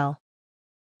doorbell.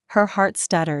 Her heart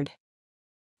stuttered.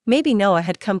 Maybe Noah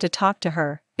had come to talk to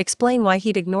her, explain why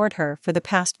he'd ignored her for the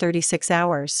past 36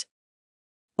 hours.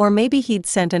 Or maybe he'd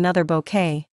sent another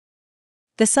bouquet.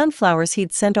 The sunflowers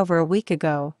he'd sent over a week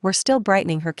ago were still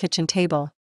brightening her kitchen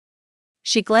table.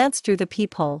 She glanced through the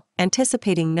peephole,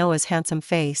 anticipating Noah's handsome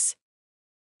face.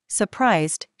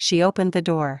 Surprised, she opened the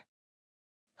door.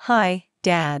 "Hi,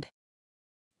 Dad.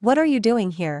 What are you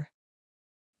doing here?"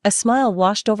 A smile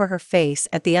washed over her face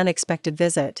at the unexpected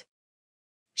visit.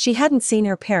 She hadn't seen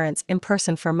her parents in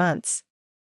person for months.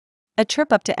 A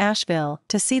trip up to Asheville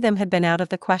to see them had been out of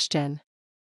the question.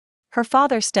 Her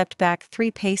father stepped back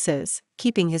 3 paces,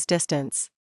 keeping his distance.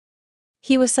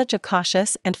 He was such a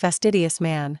cautious and fastidious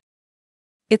man.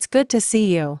 "It's good to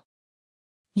see you.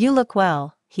 You look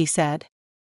well," he said.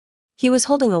 He was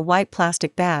holding a white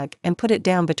plastic bag and put it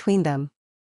down between them.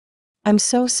 "I'm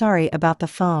so sorry about the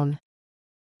phone.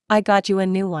 I got you a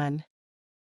new one.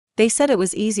 They said it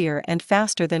was easier and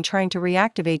faster than trying to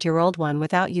reactivate your old one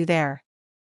without you there.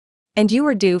 And you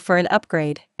were due for an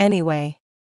upgrade, anyway."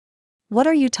 "What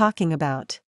are you talking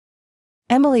about?"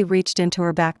 Emily reached into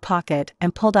her back pocket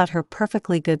and pulled out her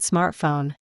perfectly good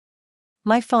smartphone.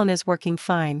 "My phone is working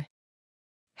fine."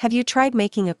 "Have you tried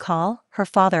making a call?" her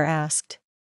father asked.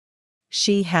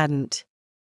 She hadn't.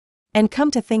 And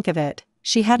come to think of it,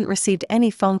 she hadn't received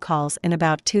any phone calls in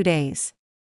about 2 days.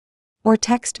 Or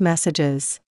text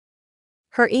messages.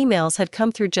 Her emails had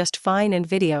come through just fine and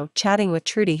video chatting with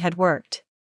Trudy had worked.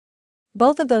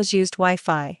 Both of those used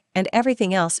Wi-Fi, and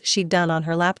everything else she'd done on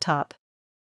her laptop.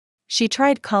 She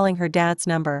tried calling her dad's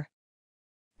number.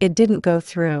 It didn't go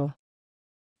through.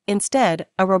 Instead,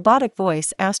 a robotic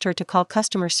voice asked her to call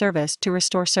customer service to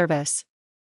restore service.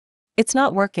 "It's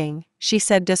not working," she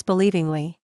said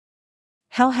disbelievingly.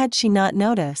 How had she not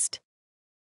noticed?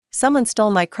 "Someone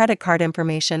stole my credit card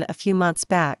information a few months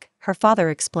back," her father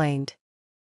explained.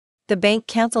 "The bank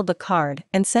canceled the card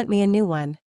and sent me a new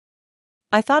one.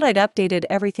 I thought I'd updated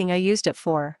everything I used it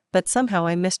for, but somehow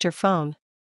I missed your phone.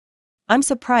 I'm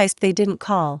surprised they didn't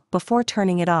call before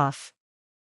turning it off.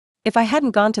 If I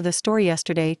hadn't gone to the store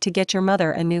yesterday to get your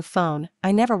mother a new phone,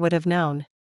 I never would have known."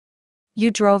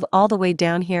 "You drove all the way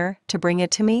down here to bring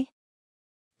it to me?"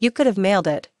 "You could have mailed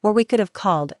it, or we could have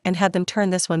called and had them turn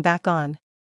this one back on."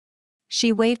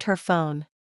 She waved her phone.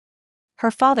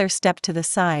 Her father stepped to the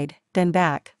side, then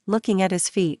back, looking at his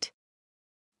feet.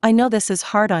 "I know this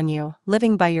is hard on you,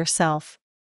 living by yourself.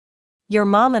 Your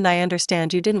mom and I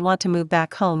understand you didn't want to move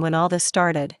back home when all this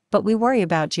started, but we worry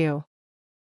about you.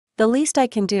 The least I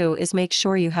can do is make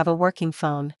sure you have a working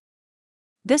phone.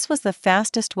 This was the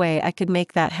fastest way I could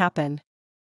make that happen.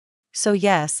 So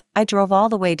yes, I drove all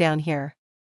the way down here.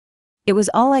 It was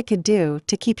all I could do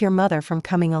to keep your mother from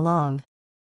coming along."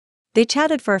 They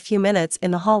chatted for a few minutes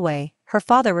in the hallway, her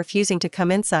father refusing to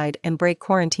come inside and break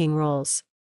quarantine rules.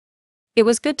 "It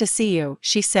was good to see you,"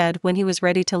 she said when he was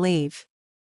ready to leave.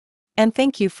 "And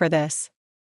thank you for this."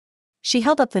 She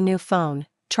held up the new phone,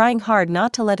 trying hard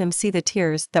not to let him see the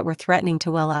tears that were threatening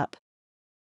to well up.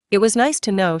 It was nice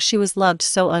to know she was loved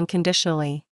so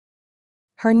unconditionally.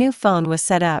 Her new phone was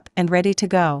set up and ready to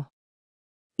go.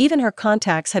 Even her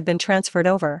contacts had been transferred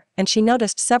over, and she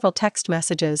noticed several text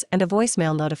messages and a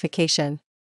voicemail notification.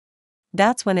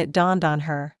 That's when it dawned on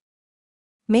her.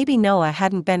 Maybe Noah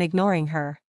hadn't been ignoring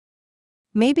her.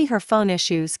 Maybe her phone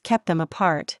issues kept them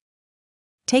apart.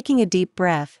 Taking a deep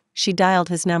breath, she dialed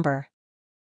his number.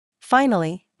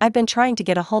 "Finally, I've been trying to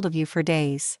get a hold of you for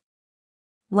days."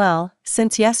 "Well,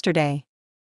 since yesterday."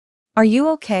 "Are you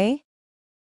okay?"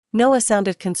 Noah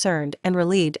sounded concerned and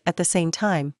relieved at the same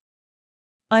time.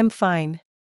 "I'm fine.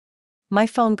 My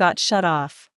phone got shut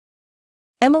off."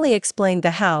 Emily explained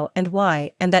the how and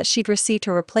why and that she'd received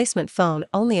her replacement phone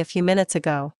only a few minutes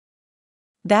ago.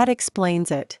 "That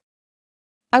explains it.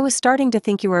 I was starting to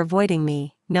think you were avoiding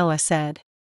me," Noah said.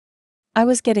 "I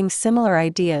was getting similar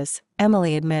ideas,"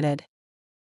 Emily admitted.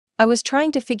 "I was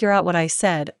trying to figure out what I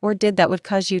said or did that would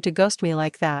cause you to ghost me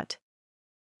like that."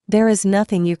 "There is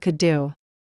nothing you could do.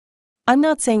 I'm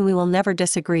not saying we will never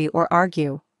disagree or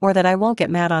argue, or that I won't get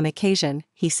mad on occasion,"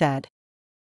 he said.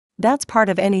 "That's part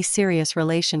of any serious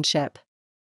relationship.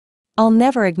 I'll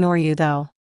never ignore you though.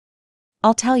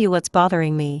 I'll tell you what's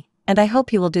bothering me, and I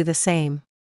hope you will do the same."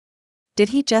 Did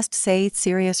he just say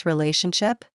serious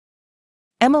relationship?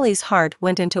 Emily's heart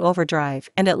went into overdrive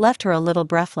and it left her a little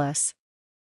breathless.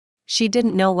 She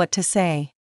didn't know what to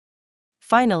say.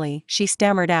 Finally, she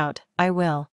stammered out, "I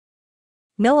will."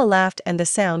 Noah laughed and the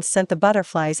sound sent the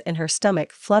butterflies in her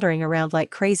stomach fluttering around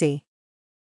like crazy.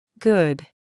 "Good.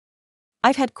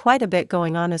 I've had quite a bit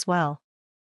going on as well.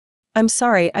 I'm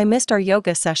sorry I missed our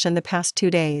yoga session the past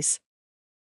 2 days.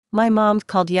 My mom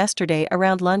called yesterday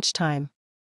around lunchtime.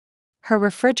 Her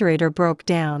refrigerator broke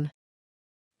down."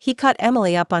 He caught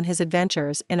Emily up on his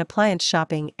adventures in appliance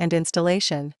shopping and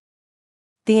installation.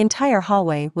 The entire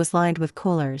hallway was lined with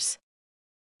coolers.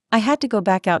 "I had to go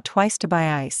back out twice to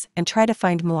buy ice and try to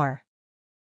find more.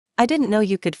 I didn't know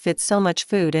you could fit so much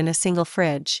food in a single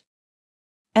fridge."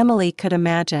 Emily could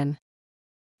imagine.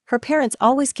 Her parents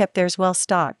always kept theirs well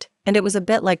stocked, and it was a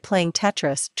bit like playing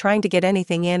Tetris, trying to get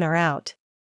anything in or out.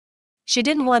 She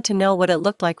didn't want to know what it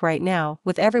looked like right now,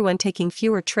 with everyone taking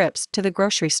fewer trips to the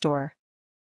grocery store.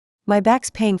 "My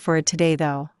back's paying for it today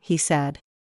though," he said.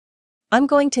 "I'm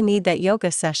going to need that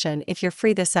yoga session if you're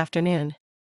free this afternoon."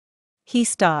 He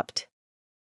stopped.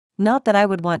 "Not that I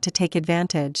would want to take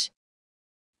advantage."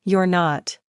 "You're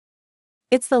not.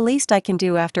 It's the least I can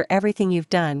do after everything you've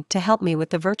done to help me with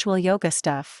the virtual yoga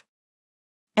stuff."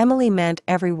 Emily meant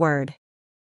every word.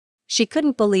 She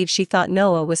couldn't believe she thought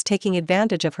Noah was taking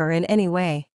advantage of her in any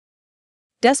way.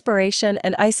 Desperation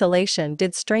and isolation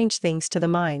did strange things to the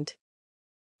mind.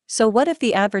 So what if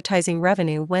the advertising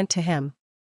revenue went to him?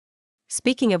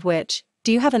 "Speaking of which,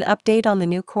 do you have an update on the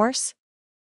new course?"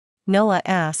 Noah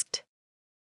asked.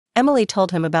 Emily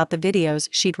told him about the videos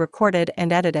she'd recorded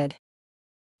and edited.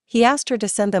 He asked her to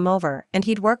send them over and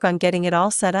he'd work on getting it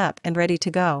all set up and ready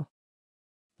to go.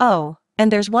 "Oh,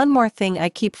 and there's one more thing I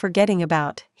keep forgetting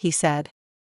about," he said.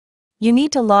 "You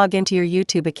need to log into your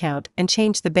YouTube account and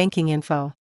change the banking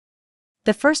info.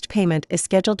 The first payment is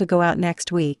scheduled to go out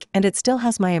next week and it still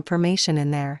has my information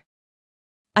in there.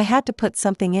 I had to put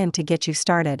something in to get you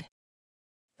started."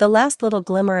 The last little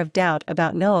glimmer of doubt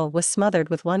about Noah was smothered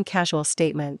with one casual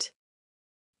statement.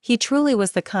 He truly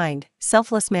was the kind,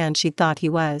 selfless man she'd thought he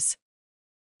was.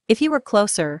 If he were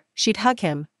closer, she'd hug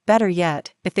him. Better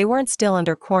yet, if they weren't still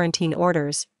under quarantine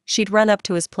orders, she'd run up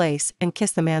to his place and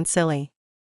kiss the man silly.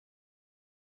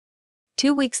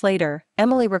 2 weeks later,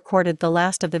 Emily recorded the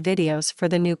last of the videos for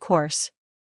the new course.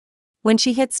 When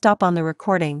she hit stop on the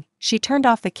recording, she turned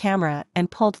off the camera and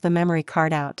pulled the memory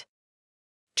card out.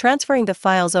 Transferring the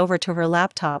files over to her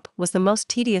laptop was the most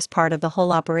tedious part of the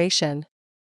whole operation.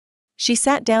 She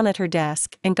sat down at her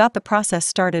desk and got the process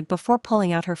started before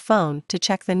pulling out her phone to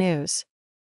check the news.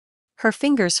 Her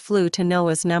fingers flew to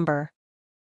Noah's number.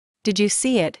 "Did you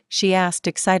see it?" she asked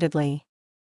excitedly.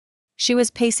 She was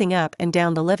pacing up and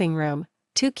down the living room,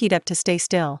 too keyed up to stay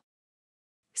still.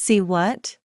 "See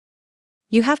what?"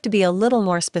 "You have to be a little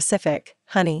more specific,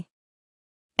 honey."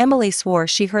 Emily swore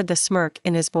she heard the smirk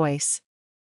in his voice.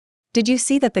 "Did you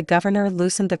see that the governor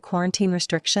loosened the quarantine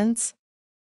restrictions?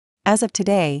 As of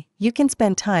today, you can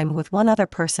spend time with one other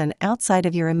person outside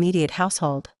of your immediate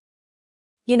household."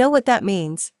 "You know what that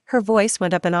means?" Her voice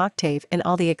went up an octave in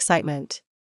all the excitement.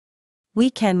 "We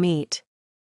can meet.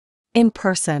 In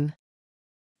person.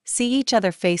 See each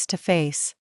other face to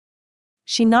face."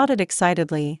 She nodded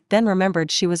excitedly, then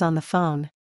remembered she was on the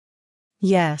phone.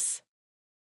 "Yes.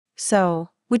 So,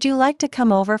 would you like to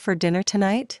come over for dinner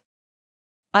tonight?"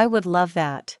 "I would love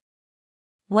that.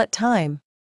 What time?"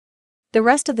 The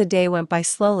rest of the day went by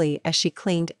slowly as she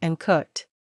cleaned and cooked.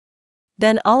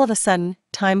 Then all of a sudden,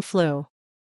 time flew.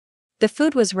 The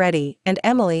food was ready, and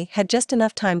Emily had just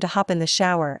enough time to hop in the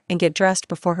shower and get dressed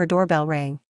before her doorbell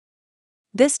rang.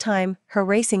 This time, her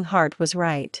racing heart was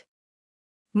right.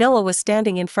 Noah was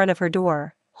standing in front of her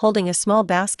door, holding a small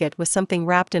basket with something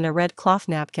wrapped in a red cloth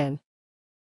napkin.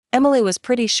 Emily was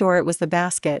pretty sure it was the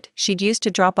basket she'd used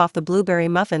to drop off the blueberry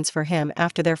muffins for him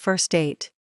after their first date.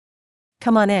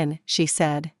 "Come on in," she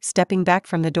said, stepping back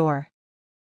from the door.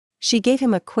 She gave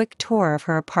him a quick tour of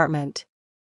her apartment.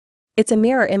 "It's a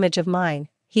mirror image of mine,"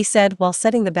 he said while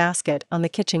setting the basket on the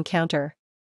kitchen counter.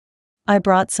 "I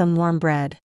brought some warm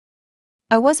bread."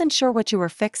 "I wasn't sure what you were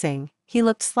fixing." He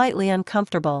looked slightly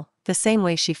uncomfortable, the same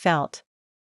way she felt.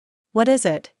 "What is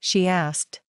it?" she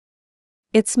asked.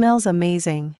 "It smells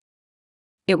amazing."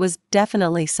 It was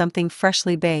definitely something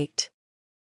freshly baked.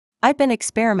 "I've been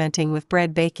experimenting with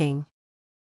bread baking.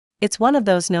 It's one of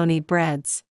those no-knead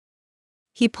breads."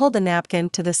 He pulled the napkin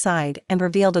to the side and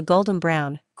revealed a golden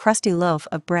brown, crusty loaf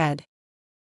of bread.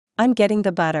 "I'm getting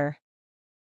the butter.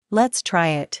 Let's try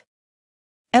it."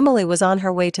 Emily was on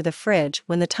her way to the fridge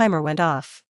when the timer went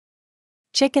off.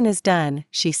 "Chicken is done,"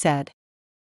 she said.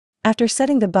 After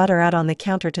setting the butter out on the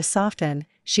counter to soften,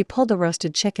 she pulled the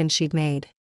roasted chicken she'd made.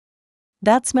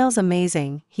 "That smells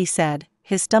amazing," he said,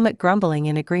 his stomach grumbling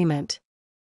in agreement.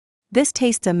 "This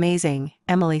tastes amazing,"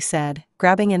 Emily said,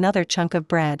 grabbing another chunk of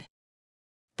bread.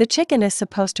 "The chicken is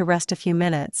supposed to rest a few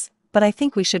minutes, but I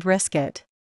think we should risk it.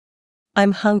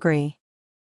 I'm hungry."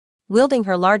 Wielding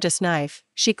her largest knife,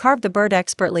 she carved the bird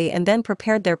expertly and then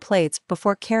prepared their plates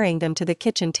before carrying them to the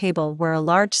kitchen table where a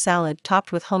large salad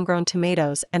topped with homegrown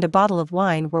tomatoes and a bottle of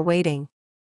wine were waiting.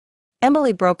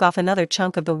 Emily broke off another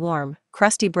chunk of the warm,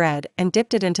 crusty bread and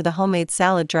dipped it into the homemade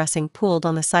salad dressing pooled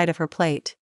on the side of her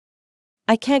plate.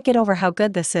 "I can't get over how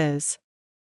good this is.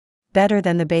 Better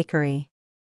than the bakery."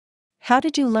 "How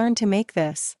did you learn to make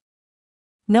this?"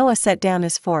 Noah set down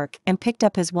his fork and picked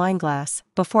up his wineglass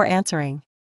before answering.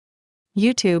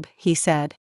 "YouTube," he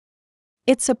said.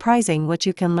 "It's surprising what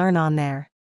you can learn on there."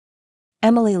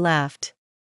 Emily laughed.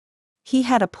 He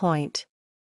had a point.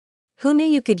 Who knew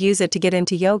you could use it to get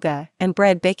into yoga and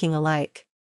bread baking alike?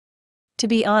 "To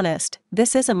be honest,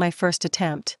 this isn't my first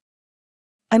attempt.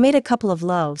 I made a couple of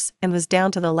loaves and was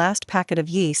down to the last packet of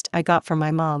yeast I got from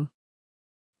my mom."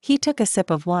 He took a sip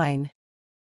of wine.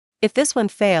 "If this one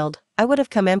failed, I would have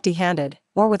come empty-handed,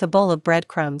 or with a bowl of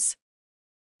breadcrumbs."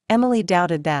 Emily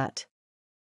doubted that.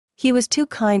 He was too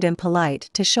kind and polite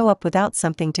to show up without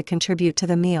something to contribute to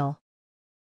the meal.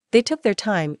 They took their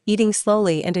time, eating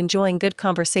slowly and enjoying good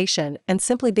conversation and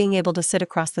simply being able to sit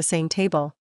across the same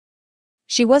table.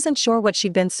 She wasn't sure what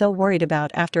she'd been so worried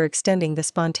about after extending the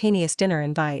spontaneous dinner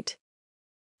invite.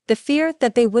 The fear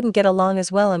that they wouldn't get along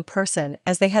as well in person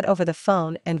as they had over the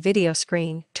phone and video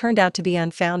screen turned out to be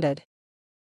unfounded.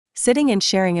 Sitting and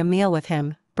sharing a meal with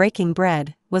him, breaking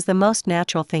bread, was the most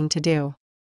natural thing to do.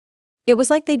 It was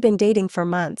like they'd been dating for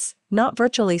months, not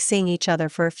virtually seeing each other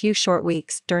for a few short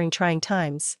weeks during trying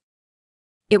times.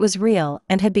 It was real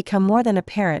and had become more than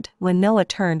apparent when Noah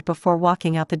turned before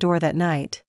walking out the door that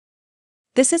night.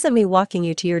 "This isn't me walking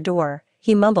you to your door,"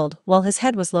 he mumbled while his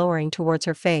head was lowering towards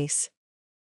her face.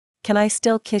 "Can I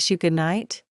still kiss you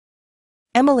goodnight?"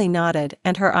 Emily nodded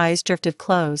and her eyes drifted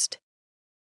closed.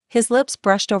 His lips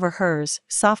brushed over hers,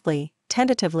 softly,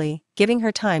 tentatively, giving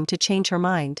her time to change her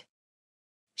mind.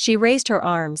 She raised her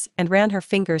arms and ran her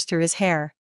fingers through his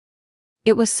hair.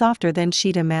 It was softer than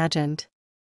she'd imagined.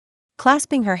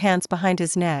 Clasping her hands behind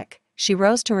his neck, she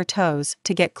rose to her toes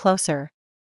to get closer.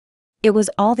 It was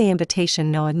all the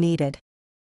invitation Noah needed.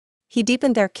 He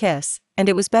deepened their kiss, and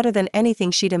it was better than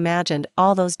anything she'd imagined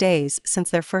all those days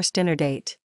since their first dinner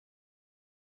date.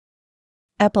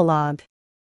 Epilogue.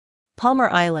 Palmer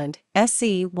Island,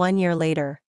 SC 1 year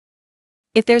later.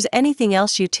 "If there's anything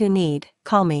else you two need,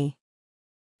 call me.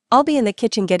 I'll be in the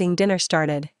kitchen getting dinner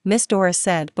started," Miss Doris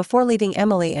said before leaving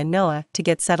Emily and Noah to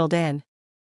get settled in.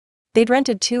 They'd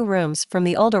rented 2 rooms from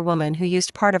the older woman who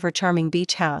used part of her charming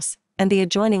beach house and the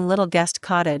adjoining little guest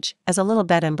cottage as a little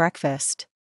bed and breakfast.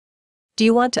 "Do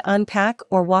you want to unpack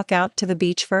or walk out to the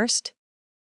beach first?"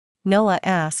 Noah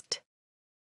asked.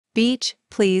 "Beach,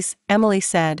 please," Emily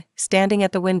said, standing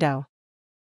at the window.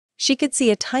 She could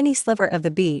see a tiny sliver of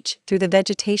the beach through the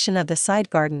vegetation of the side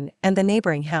garden and the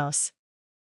neighboring house.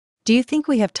 "Do you think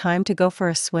we have time to go for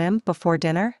a swim before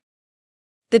dinner?"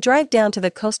 The drive down to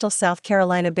the coastal South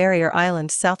Carolina barrier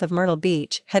island south of Myrtle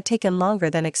Beach had taken longer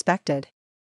than expected.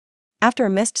 After a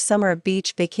missed summer of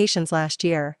beach vacations last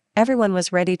year, everyone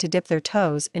was ready to dip their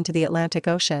toes into the Atlantic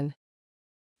Ocean.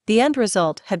 The end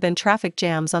result had been traffic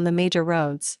jams on the major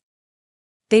roads.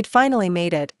 They'd finally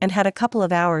made it and had a couple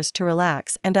of hours to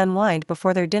relax and unwind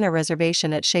before their dinner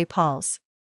reservation at Chez Paul's.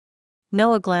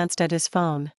 Noah glanced at his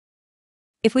phone.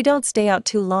 "If we don't stay out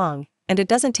too long, and it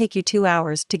doesn't take you 2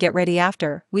 hours to get ready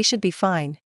after, we should be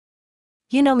fine."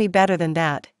 "You know me better than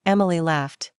that," Emily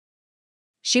laughed.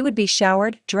 She would be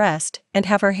showered, dressed, and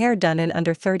have her hair done in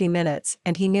under 30 minutes,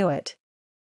 and he knew it.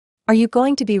 "Are you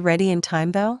going to be ready in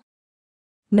time though?"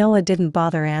 Noah didn't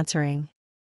bother answering.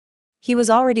 He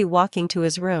was already walking to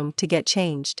his room to get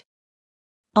changed.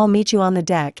 "I'll meet you on the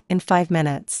deck in 5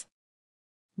 minutes.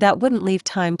 That wouldn't leave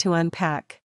time to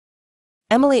unpack.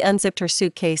 Emily unzipped her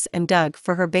suitcase and dug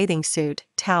for her bathing suit,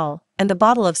 towel, and the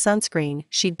bottle of sunscreen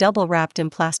she'd double-wrapped in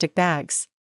plastic bags.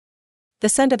 The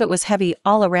scent of it was heavy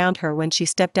all around her when she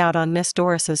stepped out on Miss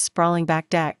Doris's sprawling back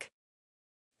deck.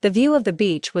 The view of the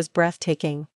beach was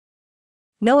breathtaking.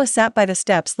 Noah sat by the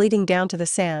steps leading down to the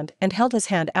sand and held his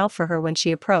hand out for her when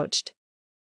she approached.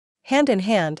 Hand in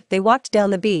hand, they walked down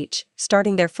the beach,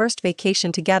 starting their first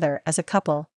vacation together as a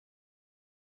couple.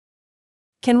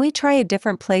 "Can we try a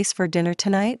different place for dinner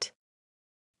tonight?"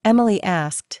 Emily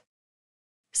asked.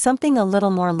 "Something a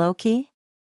little more low-key?"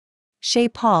 Chez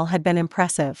Paul had been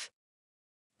impressive.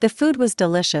 The food was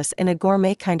delicious in a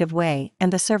gourmet kind of way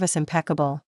and the service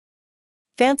impeccable.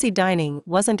 Fancy dining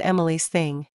wasn't Emily's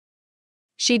thing.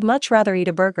 She'd much rather eat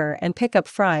a burger and pick up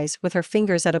fries with her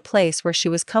fingers at a place where she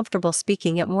was comfortable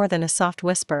speaking at more than a soft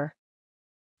whisper.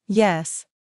 "Yes."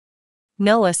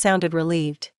 Noah sounded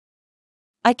relieved.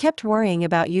 "I kept worrying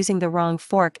about using the wrong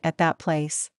fork at that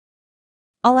place.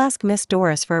 I'll ask Miss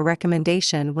Doris for a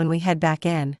recommendation when we head back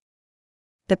in."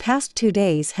 The past 2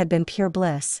 days had been pure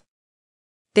bliss.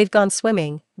 They'd gone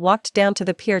swimming, walked down to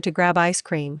the pier to grab ice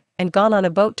cream, and gone on a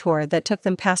boat tour that took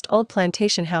them past old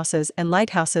plantation houses and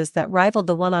lighthouses that rivaled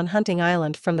the one on Hunting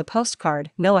Island from the postcard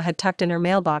Noah had tucked in her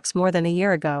mailbox more than a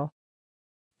year ago.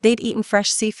 They'd eaten fresh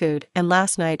seafood, and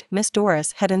last night Miss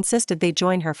Doris had insisted they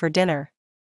join her for dinner.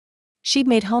 She'd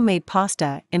made homemade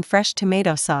pasta in fresh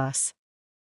tomato sauce.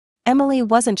 Emily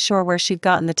wasn't sure where she'd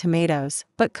gotten the tomatoes,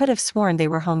 but could have sworn they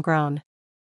were homegrown.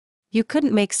 You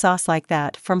couldn't make sauce like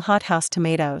that from hothouse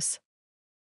tomatoes.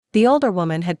 The older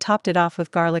woman had topped it off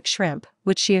with garlic shrimp,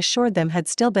 which she assured them had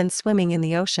still been swimming in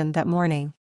the ocean that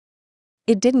morning.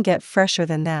 It didn't get fresher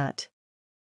than that.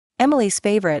 Emily's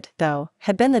favorite, though,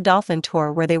 had been the dolphin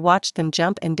tour where they watched them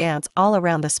jump and dance all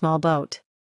around the small boat.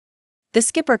 The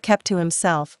skipper kept to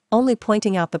himself, only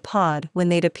pointing out the pod when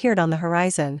they'd appeared on the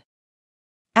horizon.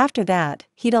 After that,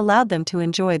 he'd allowed them to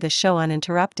enjoy the show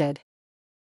uninterrupted.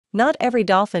 Not every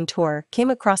dolphin tour came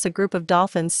across a group of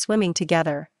dolphins swimming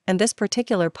together, and this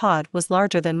particular pod was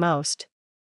larger than most.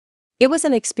 It was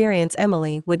an experience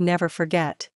Emily would never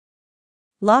forget.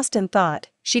 Lost in thought,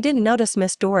 she didn't notice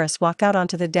Miss Doris walk out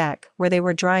onto the deck where they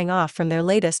were drying off from their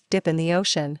latest dip in the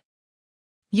ocean.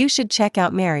 "You should check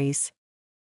out Mary's.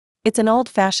 It's an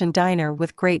old-fashioned diner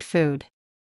with great food.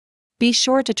 Be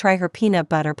sure to try her peanut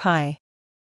butter pie.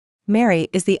 Mary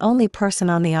is the only person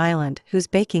on the island whose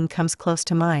baking comes close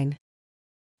to mine."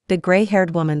 The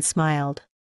gray-haired woman smiled.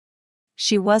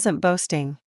 She wasn't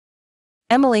boasting.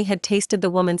 Emily had tasted the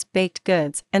woman's baked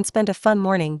goods and spent a fun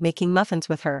morning making muffins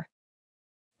with her.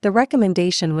 The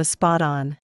recommendation was spot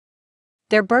on.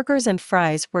 Their burgers and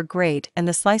fries were great, and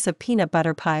the slice of peanut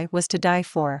butter pie was to die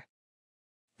for.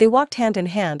 They walked hand in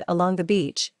hand along the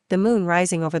beach, the moon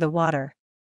rising over the water.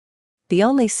 The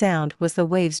only sound was the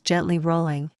waves gently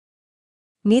rolling.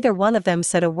 Neither one of them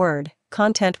said a word,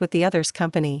 content with the other's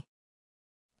company.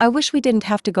 "I wish we didn't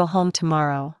have to go home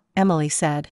tomorrow," Emily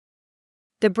said.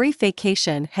 The brief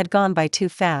vacation had gone by too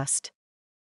fast.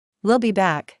 "We'll be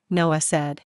back," Noah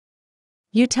said.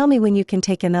 "You tell me when you can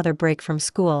take another break from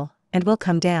school, and we'll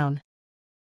come down."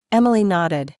 Emily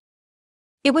nodded.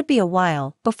 It would be a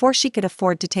while before she could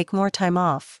afford to take more time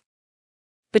off.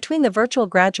 Between the virtual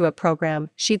graduate program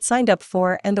she'd signed up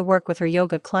for and the work with her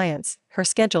yoga clients, her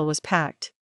schedule was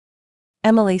packed.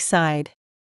 Emily sighed.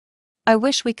 "I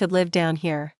wish we could live down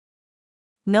here."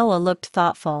 Noah looked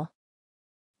thoughtful.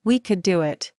 "We could do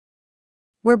it.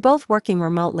 We're both working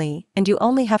remotely, and you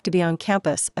only have to be on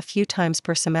campus a few times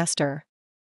per semester.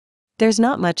 There's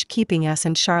not much keeping us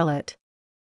in Charlotte."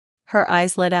 Her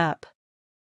eyes lit up.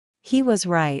 He was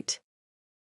right.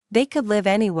 They could live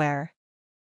anywhere.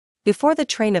 Before the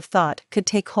train of thought could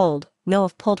take hold, Noah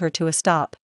pulled her to a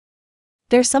stop.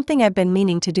 "There's something I've been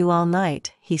meaning to do all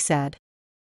night," he said.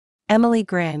 Emily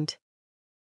grinned.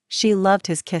 She loved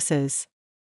his kisses.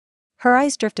 Her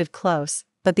eyes drifted close,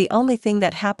 but the only thing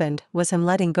that happened was him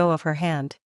letting go of her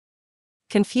hand.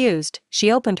 Confused,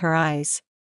 she opened her eyes.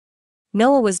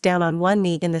 Noah was down on one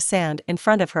knee in the sand in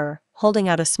front of her, holding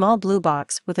out a small blue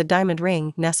box with a diamond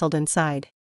ring nestled inside.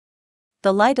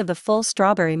 The light of the full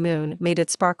strawberry moon made it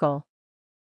sparkle.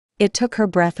 It took her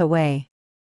breath away.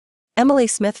 Emily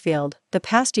Smithfield, the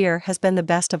past year has been the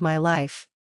best of my life.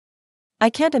 I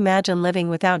can't imagine living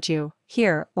without you,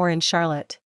 here or in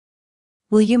Charlotte.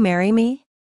 Will you marry me?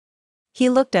 He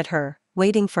looked at her,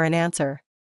 waiting for an answer.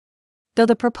 Though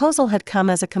the proposal had come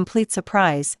as a complete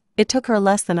surprise, it took her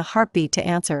less than a heartbeat to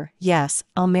answer, "Yes,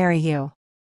 I'll marry you."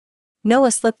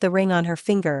 Noah slipped the ring on her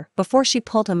finger before she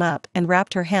pulled him up and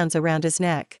wrapped her hands around his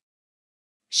neck.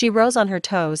 She rose on her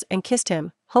toes and kissed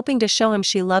him, hoping to show him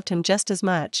she loved him just as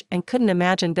much and couldn't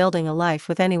imagine building a life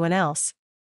with anyone else.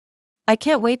 "I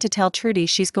can't wait to tell Trudy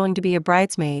she's going to be a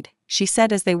bridesmaid," she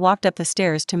said as they walked up the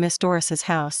stairs to Miss Doris's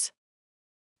house.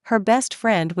 Her best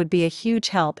friend would be a huge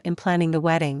help in planning the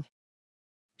wedding.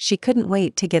 She couldn't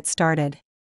wait to get started.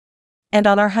 "And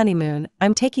on our honeymoon,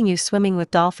 I'm taking you swimming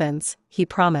with dolphins," he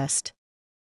promised.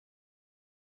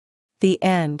 The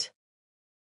end.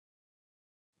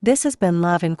 This has been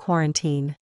Love in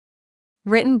Quarantine.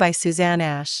 Written by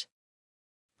Susanne.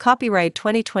 Copyright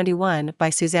 2021 by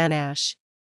Susanne.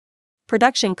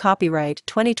 Production copyright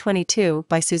 2022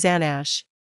 by Susanne.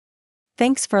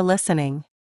 Thanks for listening.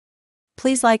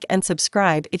 Please like and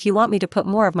subscribe if you want me to put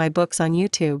more of my books on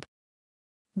YouTube.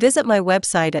 Visit my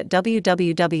website at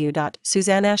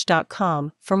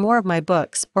www.susanne.com for more of my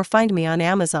books or find me on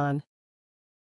Amazon.